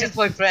 Not nice. just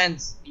for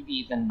friends.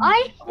 Maybe even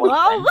Ay!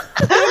 Wow!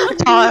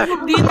 Char.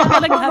 Dito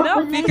ka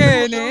naghanap. Ni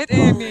Kenneth,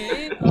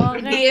 Amy.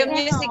 Okay. DM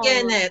niyo si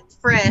Kenneth.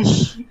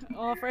 Fresh.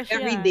 Oh, fresh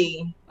Every yan. day.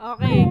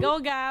 Okay, go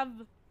Gab.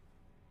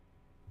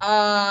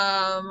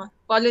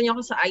 Follow niyo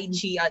ako sa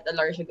IG at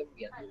Alarsha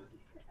Gabriel.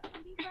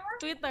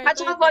 Twitter. At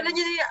saka follow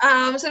niyo din,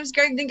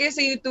 subscribe din kayo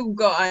sa YouTube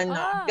ko,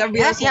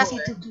 Gabriel. Yes,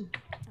 Summer. you too.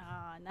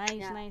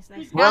 Nice.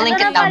 We'll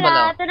link it down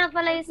below. Ito na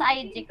pala yung sa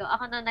IG ko.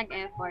 Ako na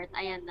nag-effort.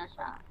 Ayan na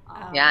siya.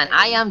 Yan,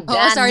 I am Oo,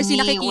 Danny sorry,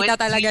 with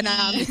nakikita talaga three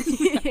namin.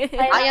 E's.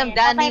 I am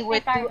Danny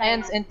with 2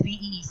 N's and 3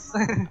 E's.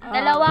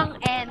 Dalawang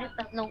N,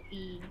 tatlong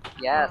E.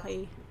 Yes.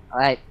 Okay.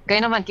 Alright.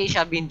 Kayo naman,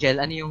 Keisha Binjel,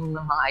 ano yung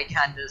mga IG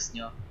handles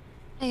nyo?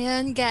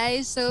 Ayan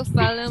guys, so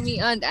follow me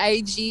on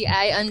IG,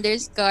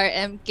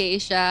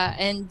 I_MKsha,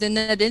 and dun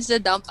na din sa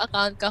dump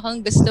account ko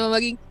kung gusto mo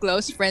maging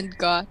close friend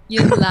ko.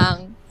 Yun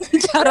lang.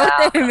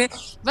 Charot eh.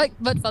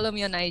 But follow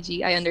me on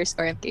IG,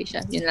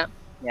 I_MKsha. Yun lang.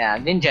 Yeah,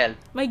 Binjel.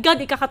 My God,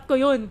 ikakat ko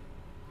yun.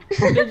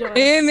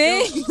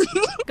 Eme!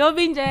 Go,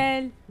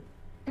 Binjel.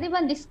 Di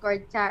ba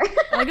Discord, Char?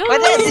 Oh, go.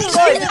 Pwede,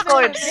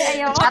 Discord!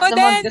 Ayoko. Chat Ako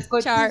naman, din,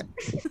 Discord. Char.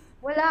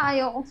 Wala,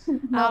 ayoko.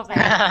 Okay.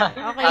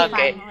 Okay.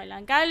 Okay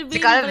lang. Calvin,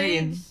 Si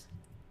Calvin. Prince.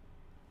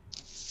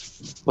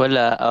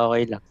 Wala,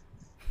 okay lang.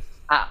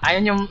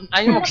 Ayaw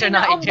mag-share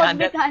ng IG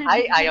handle.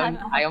 Ay,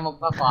 ayaw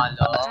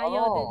magpa-follow.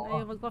 Ayaw din.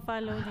 Ayaw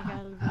magpa-follow ni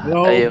Calvin.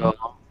 Hello?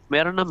 Ayoko.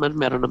 Meron naman.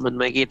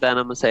 Makikita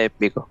naman sa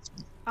FB ko.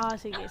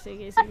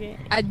 Sige.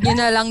 Add nyo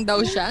na lang daw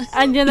siya.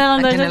 Andiyan na lang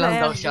daw Andiyan siya na lang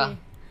sa daw FB. siya.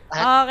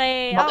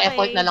 Okay.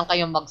 Mag-effort na lang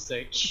kayo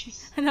mag-search.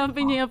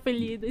 Hanapin niyo yung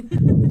apelyido.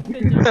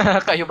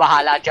 Kayo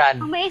bahala dyan.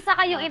 Kung may isa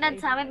kayong inad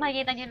sa amin,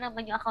 makikita nyo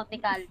naman yung account ni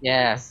Cal.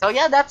 Yes. So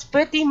yeah, that's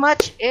pretty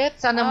much it.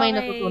 Sana may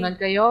Okay. natutunan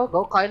kayo.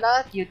 Go,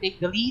 Carla. You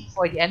take the lead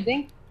for the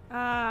ending.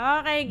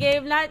 Okay,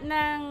 game lahat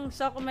ng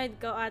Socomed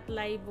ko at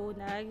live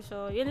bunag.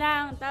 So, yun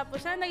lang.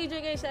 Tapos, sana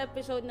nag-enjoy kayo sa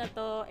episode na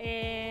to.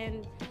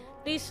 And,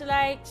 please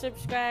like,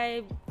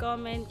 subscribe,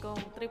 comment kung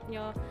trip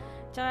nyo.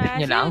 Tsaka, Trip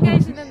nyo see lang? you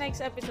guys in the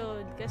next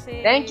episode. Kasi,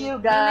 Thank you,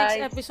 may guys.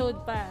 next episode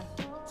pa.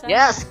 Sana-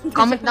 Yes.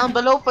 Comment down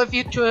below for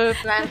future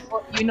plans.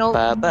 For,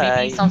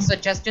 Bye-bye. maybe some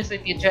suggestions for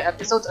future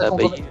episodes. Or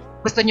kung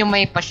Bye-bye. gusto nyo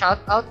may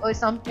pa-shoutout or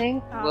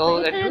something,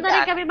 we'll Gusto do nyo na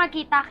rin that. kami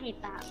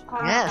magkita-kita.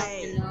 Yes.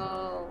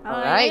 Hello.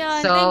 Alright,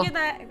 ayun. so-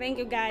 Thank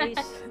you guys.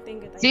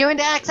 Thank you. See you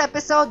in the next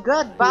episode.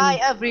 Goodbye,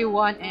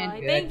 everyone, and Okay,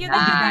 good thank you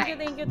guys.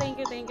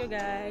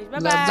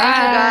 Bye-bye. Bye. Thank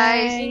you,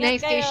 guys. Ingat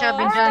Thanks, kayo. Keisha,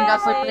 Binjan,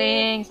 God for Bye.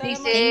 playing. Stay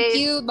Salamat. safe. Thank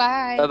you,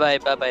 bye.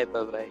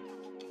 Bye-bye.